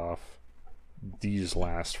of payoff, these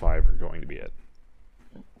last 5 are going to be it.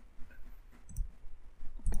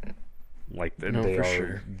 Like, No, they for are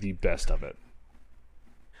sure. the best of it.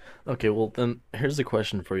 Okay, well then here's the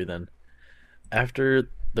question for you then. After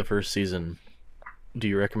the first season, do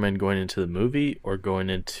you recommend going into the movie or going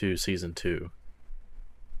into season 2?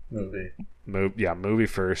 Movie. Movie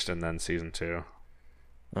first and then season 2.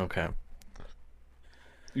 Okay.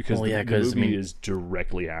 Because Well, the, yeah, the 'cause, I movie mean- is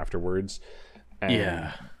directly afterwards. And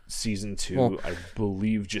Yeah. season 2, Well- I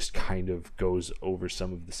believe, just kind of goes over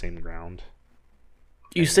some of the same ground.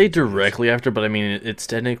 You say directly after, but I mean it's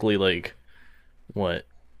technically like what,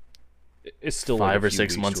 It's still 5 like a or few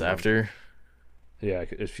 6 weeks months to a month. after, Yeah,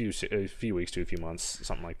 a few weeks to a few months,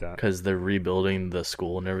 something like that. because they're rebuilding the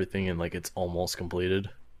school and everything, and like it's almost completed.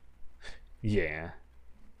 Yeah.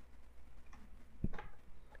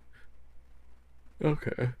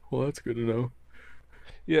 Okay, well that's good to know.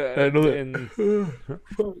 Yeah, I know that. and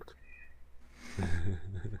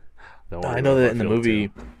Don't worry I know about that it, in the I feel it movie,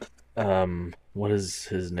 too. what is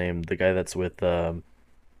his name? The guy that's with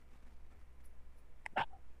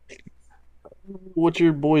what's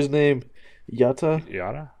your boy's name? Yata?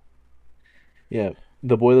 Yada? Yeah,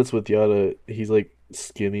 the boy that's with Yata, he's like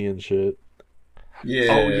skinny and shit.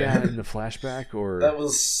 Yeah. Oh yeah, in the flashback, or That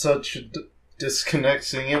was such a disconnect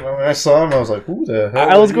seeing him. When I saw him, I was like, who the hell?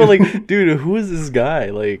 I was are going you? like, dude, who is this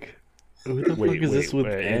guy? Like, who the fuck is this with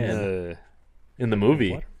in Anne? the In the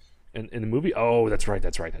movie? what? In the movie? Oh, that's right.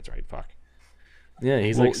 Fuck. Yeah,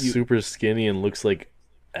 he's Well, like super skinny and looks like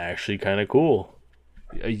actually kind of cool.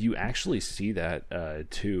 You actually see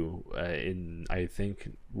that too in, I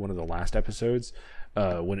think, one of the last episodes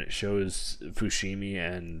when it shows Fushimi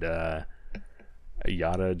and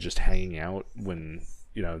Yada just hanging out when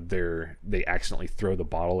they accidentally throw the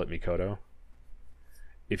bottle at Mikoto.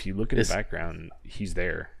 If you look in the background, he's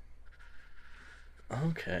there,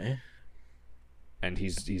 Okay. and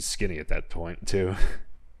he's skinny at that point too.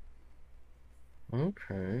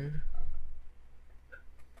 Okay.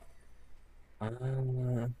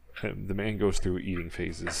 The man goes through eating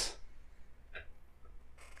phases.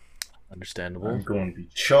 Understandable. I'm going to be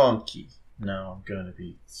chunky. No, I'm going to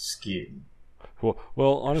be skinny. Well,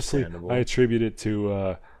 honestly, Understandable. I attribute it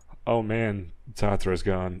to, oh man, Tatra's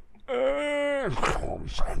gone.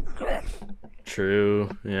 True.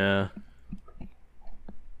 Yeah.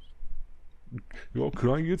 Yo, can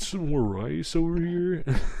I get some more rice over here?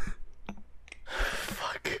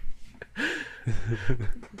 Fuck.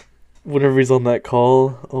 Whenever he's on that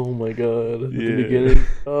call, oh my god, at the Yeah. beginning.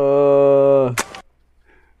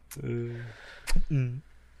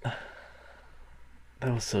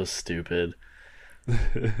 That was so stupid.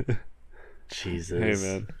 Jesus.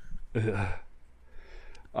 Hey man,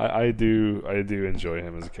 I do enjoy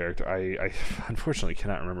him as a character. I unfortunately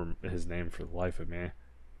cannot remember his name for the life of me.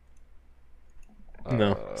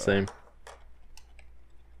 No, same.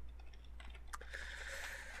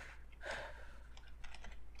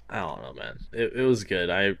 I don't know, man. It was good.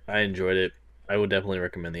 I enjoyed it. I would definitely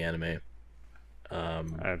recommend the anime.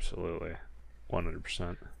 Absolutely,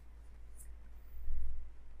 100%.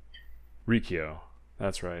 Rikyo,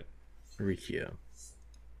 that's right. Rikyo.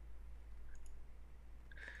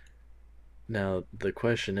 Now the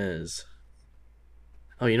question is,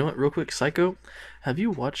 oh, you know what? Real quick, Psycho, have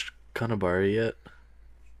you watched Kanabari yet?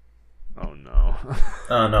 Oh no.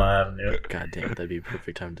 Oh, no, I haven't yet. God damn, that'd be a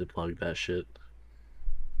perfect time to plug that shit.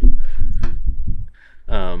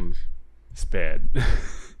 It's bad.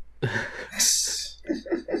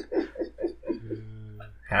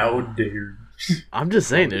 How dare. I'm just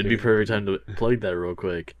saying it'd be perfect time to plug that real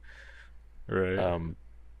quick. Right.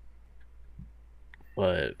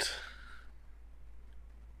 But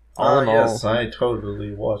all in all, Yes, I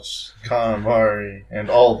totally watched Katamari and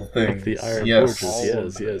all the things. of the Iron yes. Fortress, All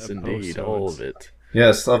of yes, the indeed, all episodes. of it.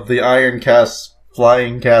 Yes, of the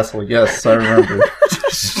Flying Castle. Yes, I remember.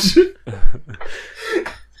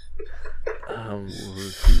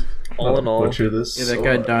 All in all, Butcher this. Yeah, that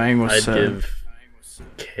guy dying was I'd sad. give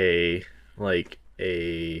K like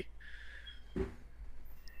a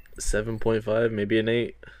 7.5, maybe an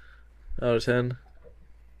 8 out of 10.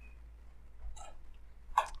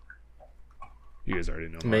 You guys already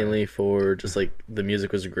know. Mainly for just like the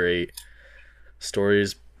music was great,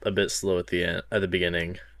 story's a bit slow at the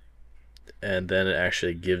beginning, and then it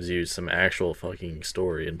actually gives you some actual fucking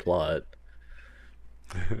story and plot,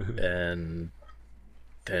 and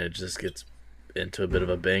then it just gets into a bit of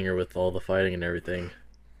a banger with all the fighting and everything.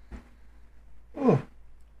 Oh.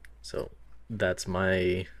 So that's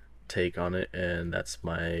my take on it, and that's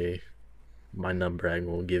my number I'm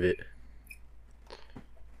gonna give it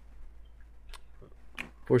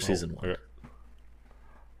for season 1.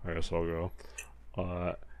 I guess I'll go.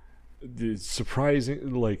 The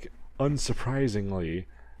unsurprisingly,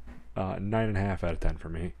 9.5 out of 10 for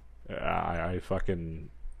me. I fucking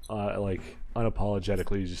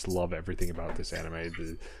unapologetically just love everything about this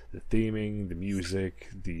anime. The theming, the music,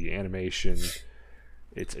 the animation.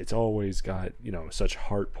 It's always got, such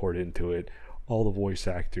heart poured into it. All the voice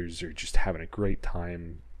actors are just having a great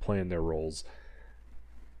time playing their roles.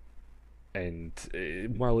 And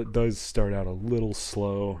while it does start out a little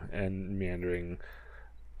slow and meandering,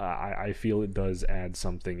 I feel it does add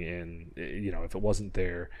something in. If it wasn't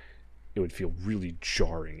there, it would feel really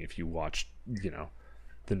jarring if you watched,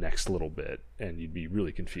 the next little bit, and you'd be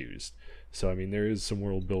really confused. So, I mean, there is some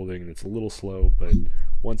world building that's a little slow, but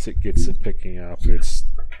once it gets it picking up,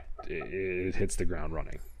 it hits the ground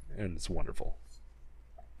running, and it's wonderful.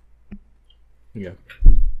 Yeah.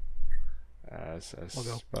 That's I'll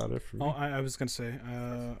go. about it for me. Oh, I was gonna say,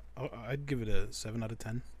 I'd give it a 7 out of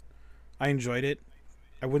 10. I enjoyed it.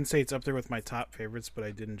 I wouldn't say it's up there with my top favorites, but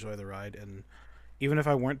I did enjoy the ride. And even if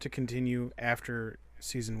I weren't to continue after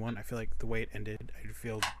season 1, I feel like the way it ended, I'd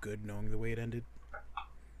feel good knowing the way it ended.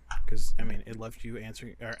 Because I mean, it left you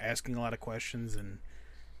asking a lot of questions, and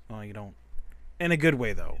you don't, in a good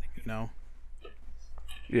way though.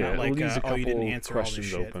 Yeah, Not like, it leaves a oh, couple you didn't answer all this questions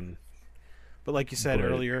shit. open. But like you said But-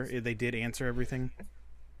 earlier, they did answer everything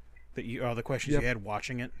the questions Yep. you had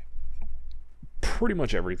watching it. Pretty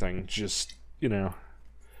much everything. Just,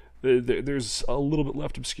 there's a little bit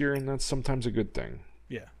left obscure, and that's sometimes a good thing.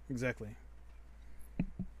 Yeah, exactly.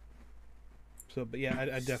 So, but yeah,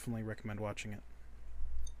 I definitely recommend watching it.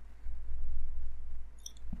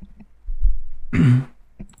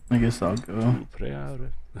 I guess I'll go. I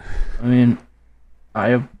I mean,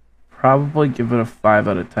 I probably give it a 5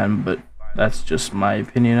 out of 10, but that's just my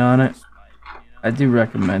opinion on it. I do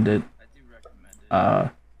recommend it. I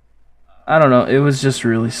don't know, it was just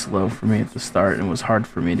really slow for me at the start, and it was hard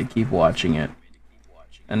for me to keep watching it.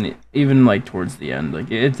 And even like towards the end, like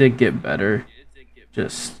it did get better.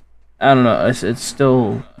 Just, I don't know, it's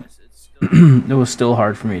still, it was still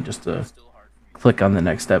hard for me just to click on the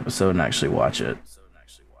next episode and actually watch it.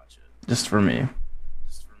 Just for me.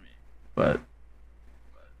 But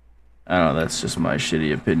I don't know, that's just my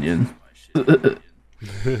shitty opinion.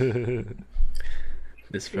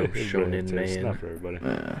 This from Shonen It's not Man. for everybody.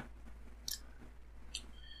 Yeah.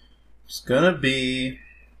 It's gonna be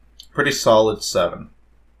pretty solid 7.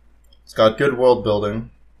 It's got good world building.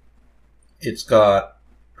 It's got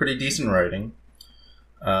pretty decent writing.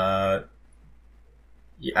 The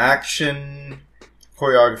action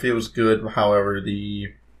choreography was good. However,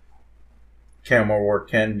 the camera work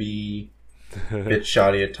can be a bit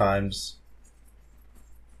shoddy at times,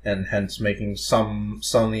 and hence making some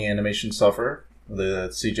of the animation suffer. The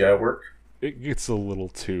CGI work. It gets a little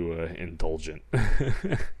too indulgent.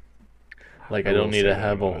 Like, I I will don't need say to that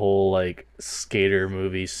have a about it. whole, like, skater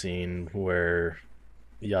movie scene where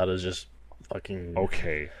Yada's just fucking...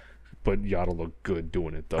 Okay, but Yada look good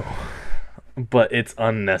doing it though. But it's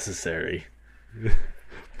unnecessary.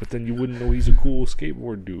 But then you wouldn't know he's a cool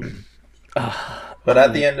skateboard dude. But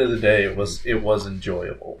at the end of the day, it was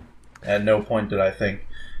enjoyable. At no point did I think,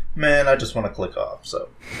 man, I just want to click off. So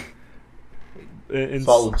And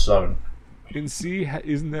solid 7. And see,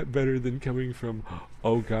 isn't that better than coming from,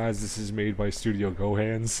 oh guys, this is made by Studio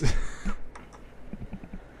Gohans?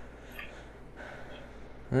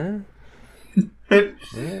 Huh?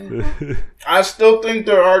 I still think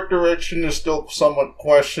their art direction is still somewhat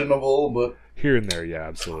questionable, but Here and there, yeah,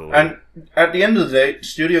 absolutely. and at the end of the day,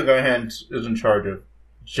 Studio Gohans is in charge of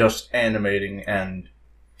just animating and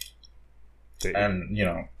they,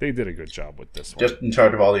 they did a good job with this one. just in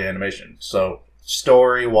charge of all the animation. So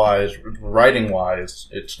story-wise, writing-wise,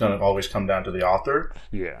 it's going to always come down to the author.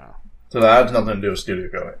 Yeah. So that has nothing to do with Studio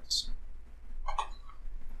Gohans.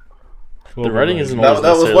 Well, The writing like, isn't always That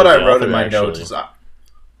was necessarily what I the wrote author, in my actually. notes. Is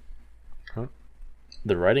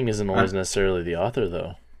The writing isn't always necessarily the author,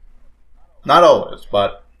 though. not always,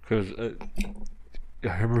 but 'cause,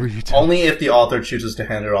 I remember you telling only if the author chooses to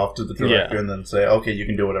hand it off to the director Yeah. and then say, okay, you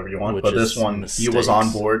can do whatever you want. Which But this is one, he mistakes. was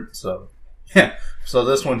on board, so... Yeah, so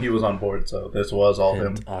this one he was on board, so this was all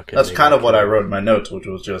him. And Aka That's made kind of it what I clear. wrote in my notes, which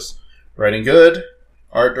was just writing good,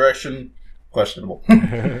 art direction, questionable.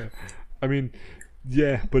 I mean,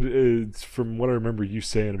 yeah, but it's from what I remember you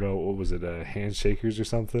saying about, what was it, handshakers or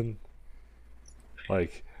something?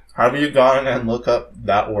 Like, Have you gone and looked up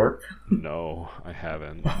that work? No, I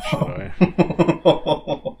haven't. Should I?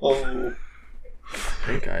 I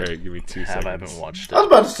think I Alright, give me 2 have. seconds. I haven't watched I was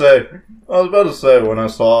it. about to say when I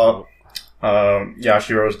saw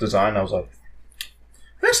Yashiro's design, I was like,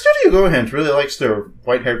 man, Studio Gohans really likes their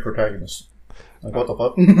white-haired protagonist. Like, what the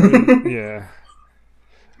fuck? Yeah.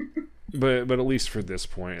 But at least for this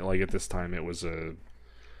point, like at this time, there was a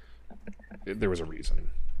reason.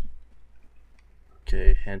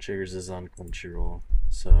 Okay, Handshakers is on Crunchyroll.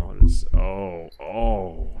 So What is? Oh,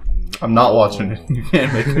 I'm not watching it. You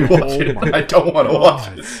can't make me watch it. my I don't want to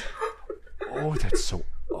watch it. Oh, that's so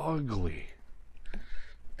ugly.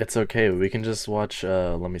 it's okay. We can just watch.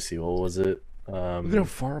 Let me see. What was it? Look at how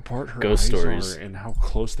far apart her Ghost eyes Stories. are and how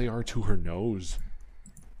close they are to her nose.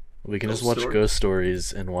 We can just Ghost watch Stories? Ghost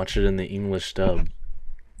Stories and watch it in the English dub.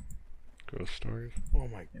 Ghost Stories? Oh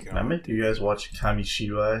my I god! make you guys watch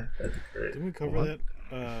Kamishibai. That'd be great. Didn't we cover What?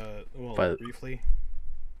 that? Well, By- briefly.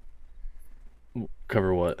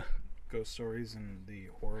 Cover what? Ghost Stories and the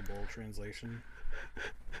horrible translation.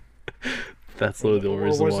 That's Or the only or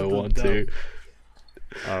reason was why I it the want to.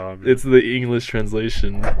 dub? It's the English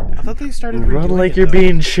translation. I thought they started. Run redoing like it, you're though.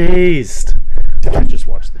 being chased. I just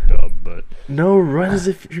watched the dub, but No, run as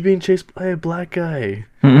if you're being chased by a black guy.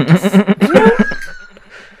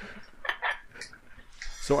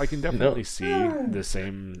 so I can definitely see the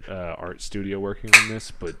same art studio working on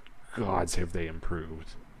this, but gods, have they improved?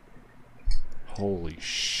 Holy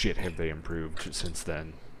shit, have they improved since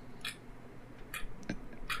then?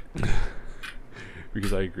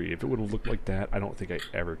 Because I agree, if it would have looked like that, I don't think I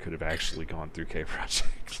ever could have actually gone through K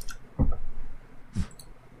Project.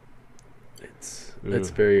 It's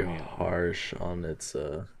Ugh, very man. harsh on its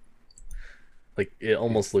like it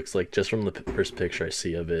almost looks like just from the first picture I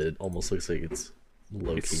see of it, it almost looks like it's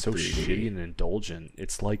low-key It's so 3D. shitty and indulgent.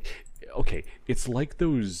 It's like, okay, it's like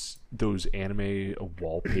those anime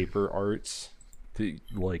wallpaper arts that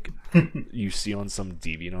like you see on some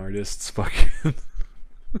deviant artists fucking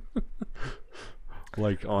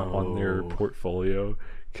like on their Oh. portfolio,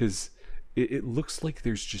 because it looks like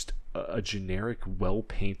there's just a generic well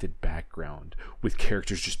painted background with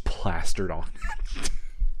characters just plastered on.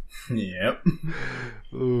 Yep.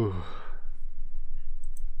 Ooh.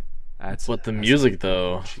 That's But the that's music a though,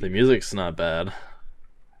 little cheap. the music's not bad.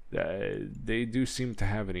 They do seem to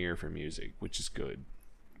have an ear for music, which is good.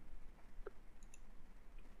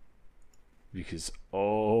 Because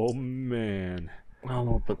oh man,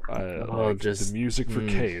 Oh, but like, just the music for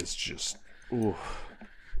K is just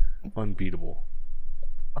unbeatable.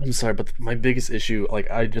 I'm sorry, but my biggest issue, like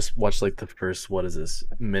I just watched like the first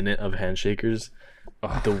minute of Handshakers.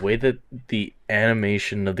 Ugh. The way that the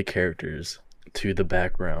animation of the characters to the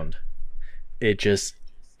background, it's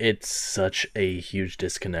such a huge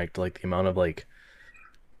disconnect. Like the amount of like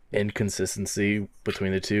inconsistency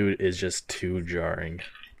between the two is just too jarring.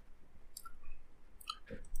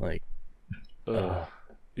 Like, Yeah,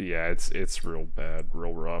 it's real bad,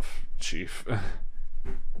 real rough, Chief.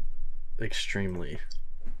 extremely.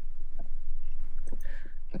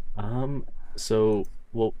 So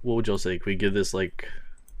what would y'all say? Could we give this like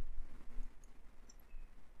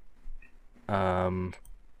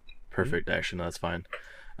perfect action? That's fine.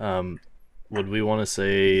 Would we want to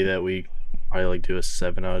say that we probably like do a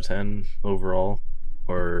 7 out of 10 overall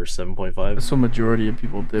or 7.5? So majority of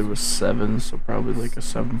people did was 7, so probably like a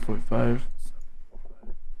 7.5.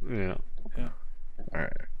 Yeah. All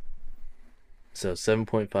right. So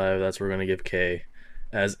 7.5. That's what we're gonna give K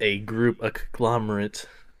as a group, a conglomerate.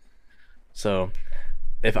 So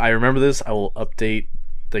if I remember this, I will update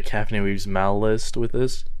the Caffeine Weaves Mal list with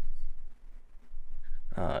this.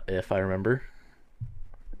 If I remember.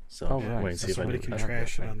 So Oh, right. wait and see if I Somebody do can that.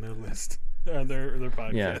 trash it on their list, on their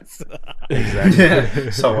podcast. Exactly. Yeah,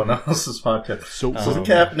 someone else's podcast. So So the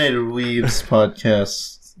Caffeinated Weaves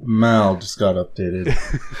podcast, Mal, just got updated.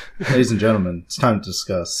 Ladies and gentlemen, it's time to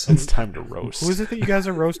discuss. it's time to roast. Who is it that you guys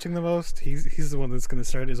are roasting the most? He's the one that's going to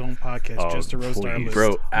start his own podcast Oh, just to roast our please. list.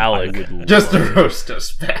 Bro, Alec. Just to roast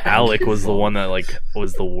us back. Alec was the one that like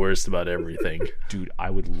was the worst about everything. Dude, I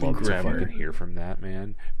would love to Grammar. fucking hear from that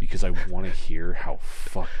man, because I want to hear how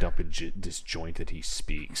fucked up and disjointed he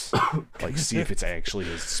speaks. Like, see if it's actually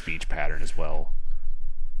his speech pattern as well.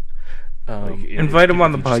 Like, Invite him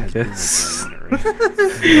on the if he just has podcast.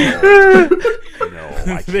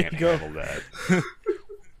 no, I There can't you go. handle that.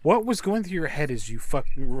 What was going through your head as you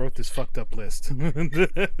wrote this fucked up list?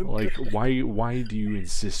 Like, why do you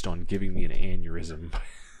insist on giving me an aneurysm?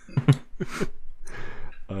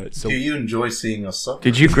 So Do you enjoy seeing us suffer?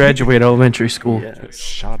 Did you graduate elementary school? Yeah.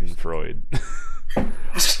 Schadenfreude.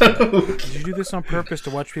 Did you do this on purpose to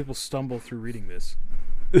watch people stumble through reading this?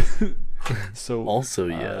 So Also,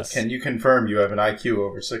 yes. Can you confirm you have an IQ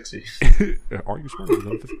over 60? are you smarter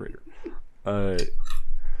than a fifth grader?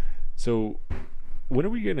 So when are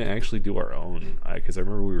we going to actually do our own? Because I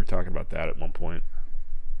remember we were talking about that at one point.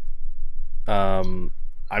 I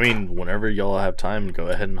mean, whenever y'all have time, go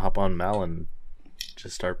ahead and hop on Mal and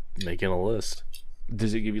just start making a list.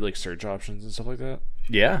 Does it give you like search options and stuff like that?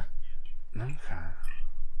 Yeah. Okay.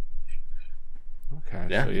 Okay.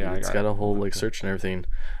 Yeah, So, yeah, it's got a whole like okay. search and everything.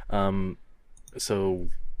 So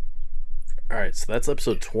all right, so that's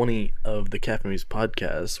episode 20 of the Caffeine News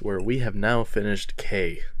podcast, where we have now finished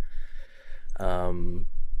K.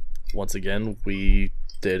 Once again, we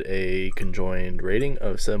did a conjoined rating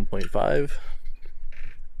of 7.5.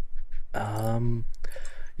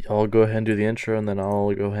 Y'all go ahead and do the intro, and then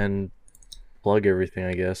I'll go ahead and plug everything,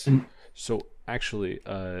 I guess. So actually,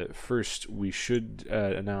 first we should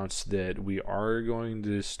announce that we are going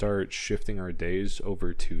to start shifting our days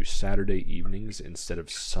over to Saturday evenings instead of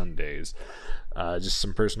Sundays. Just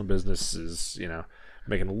some personal businesses,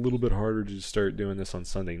 making it a little bit harder to start doing this on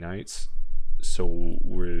Sunday nights. So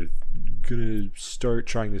we're gonna start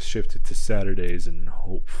trying to shift it to Saturdays, and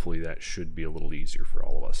hopefully that should be a little easier for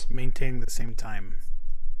all of us. Maintaining the same time,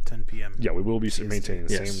 10 p.m. Yeah, we will be maintaining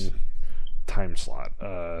the Yes. same time slot.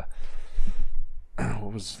 There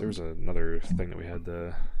was another thing that we had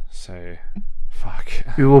to say. Fuck.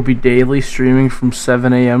 We will be daily streaming from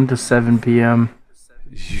 7 a.m. to 7 p.m.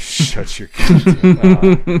 You shut your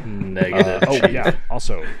goddamn Negative. oh cheat. yeah.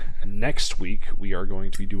 Also, next week we are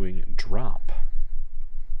going to be doing Drop.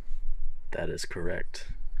 That is correct.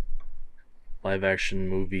 Live action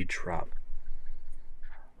movie Drop.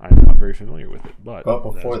 I'm not very familiar with it, but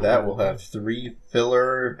Before is that, what we'll have 3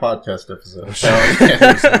 filler podcast episodes.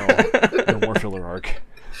 Please, no more filler arc.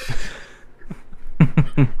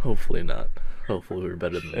 Hopefully not. Hopefully we're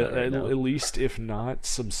better than that right At now. least, if not,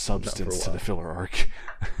 some substance to while. the filler arc.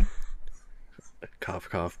 Cough,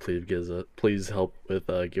 cough. Please help with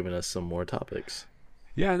giving us some more topics.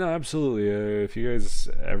 Yeah, no, absolutely. If you guys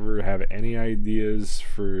ever have any ideas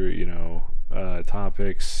for,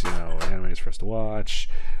 topics, animes for us to watch,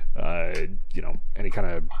 any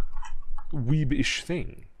kind of weeb-ish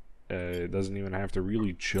thing. It doesn't even have to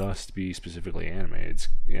really just be specifically anime. It's,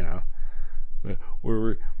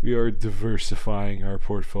 we are diversifying our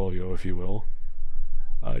portfolio, if you will.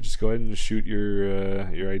 Just go ahead and shoot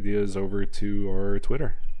your ideas over to our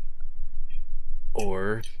Twitter.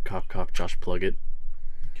 Or cough, cough. Josh, plug it.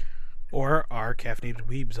 Or our Caffeinated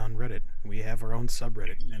Weebs on Reddit. We have our own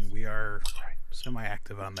subreddit, and we are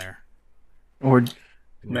semi-active on there. Or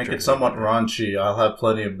Make it somewhat raunchy. I'll have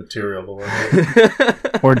plenty of material to work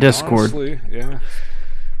with. or Discord. Honestly, yeah.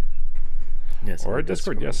 Yes, Or our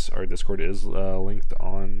Discord, yes. Our Discord is linked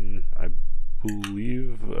on, I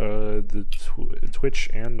believe, the Twitch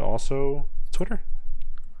and also Twitter.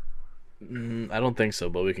 I don't think so,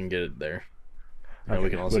 but we can get it there. And Okay, we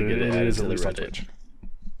can also but get it added is to at the least on Reddit. Twitch.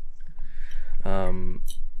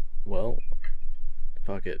 Well,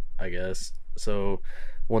 fuck it, I guess. So,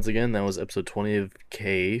 once again, that was episode 20 of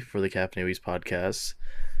K for the Caffeinated Weebs podcast.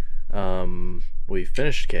 We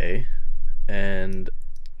finished K, and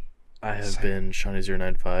I have been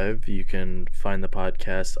Shawnee095. You can find the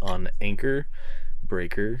podcast on Anchor,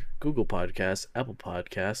 Breaker, Google Podcasts, Apple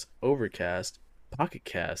Podcasts, Overcast, Pocket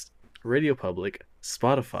Cast, Radio Public,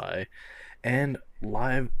 Spotify, and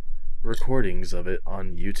live recordings of it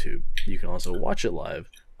on YouTube. You can also watch it live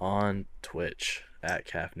on Twitch at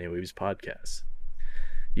Caffeinated Weebs Podcast.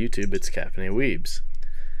 YouTube, it's Caffeinated Weebs.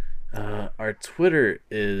 Our Twitter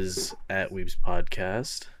is at Weebs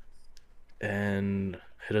Podcast, and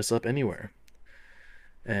hit us up anywhere.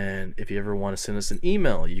 And if you ever want to send us an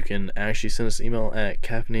email, you can actually send us an email at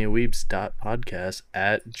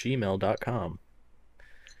caffeinatedweebs.podcast@gmail.com.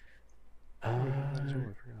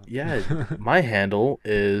 Yeah, my handle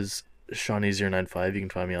is Shawnee095. You can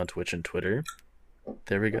find me on Twitch and Twitter.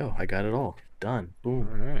 There we go. I got it all. Done. Boom.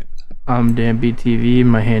 Alright. I'm DanBTV.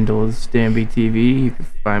 My handle is DanBTV. You can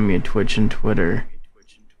find me on Twitch and Twitter.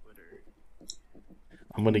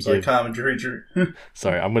 I'm gonna It's like give commentary.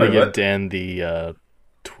 sorry, I'm gonna Wait, give what? Dan the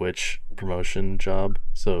Twitch promotion job,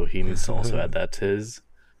 so he needs to also add that to his.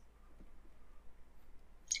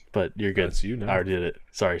 But you're good. That's you now. I already did it.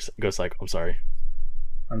 Sorry, go Psycho. I'm sorry.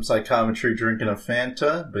 I'm Psychometry drinking a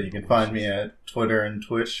Fanta, but you can find me at Twitter and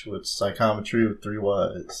Twitch with Psychometry with 3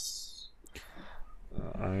 Ys.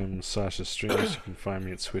 I'm Sasha Streams. You can find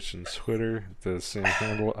me at Twitch and Twitter. The same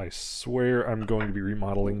handle. I swear I'm going to be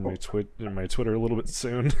remodeling my Twitter a little bit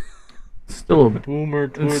soon. Still a Boomer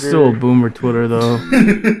Twitter. It's still a boomer Twitter though.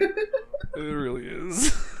 It really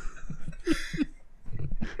is.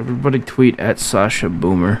 Ever Everybody tweet at Sasha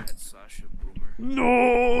Boomer.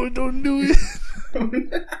 No, don't do it. Doing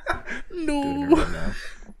it No. right now.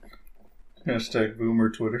 Hashtag boomer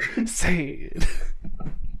Twitter. Say it.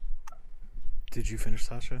 Did you finish,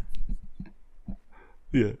 Sasha?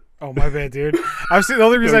 Yeah. Oh, my bad, dude. I was the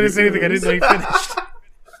only reason I didn't say anything. I didn't know you finished.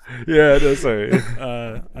 Yeah, no, sorry.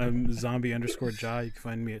 I'm zombie_jaw. You can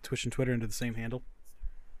find me at Twitch and Twitter under the same handle.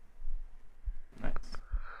 Nice.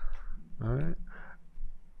 All right.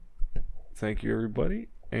 Thank you, everybody,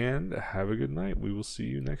 and have a good night. We will see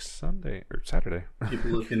you next Sunday or Saturday. Keep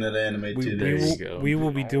looking at anime We, too. There we, you will, go. we will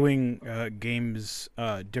be doing games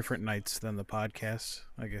different nights than the podcast.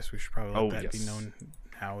 I guess we should probably let Oh, that be yes. known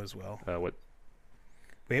how as well. What?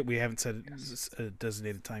 We haven't said a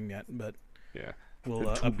designated time yet, but Yeah.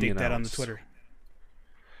 we'll To be update that on the announced. Twitter.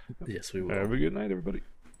 Yes, we will. Have a good night, everybody.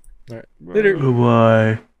 All right. Bye. Later.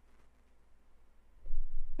 Bye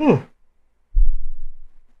bye.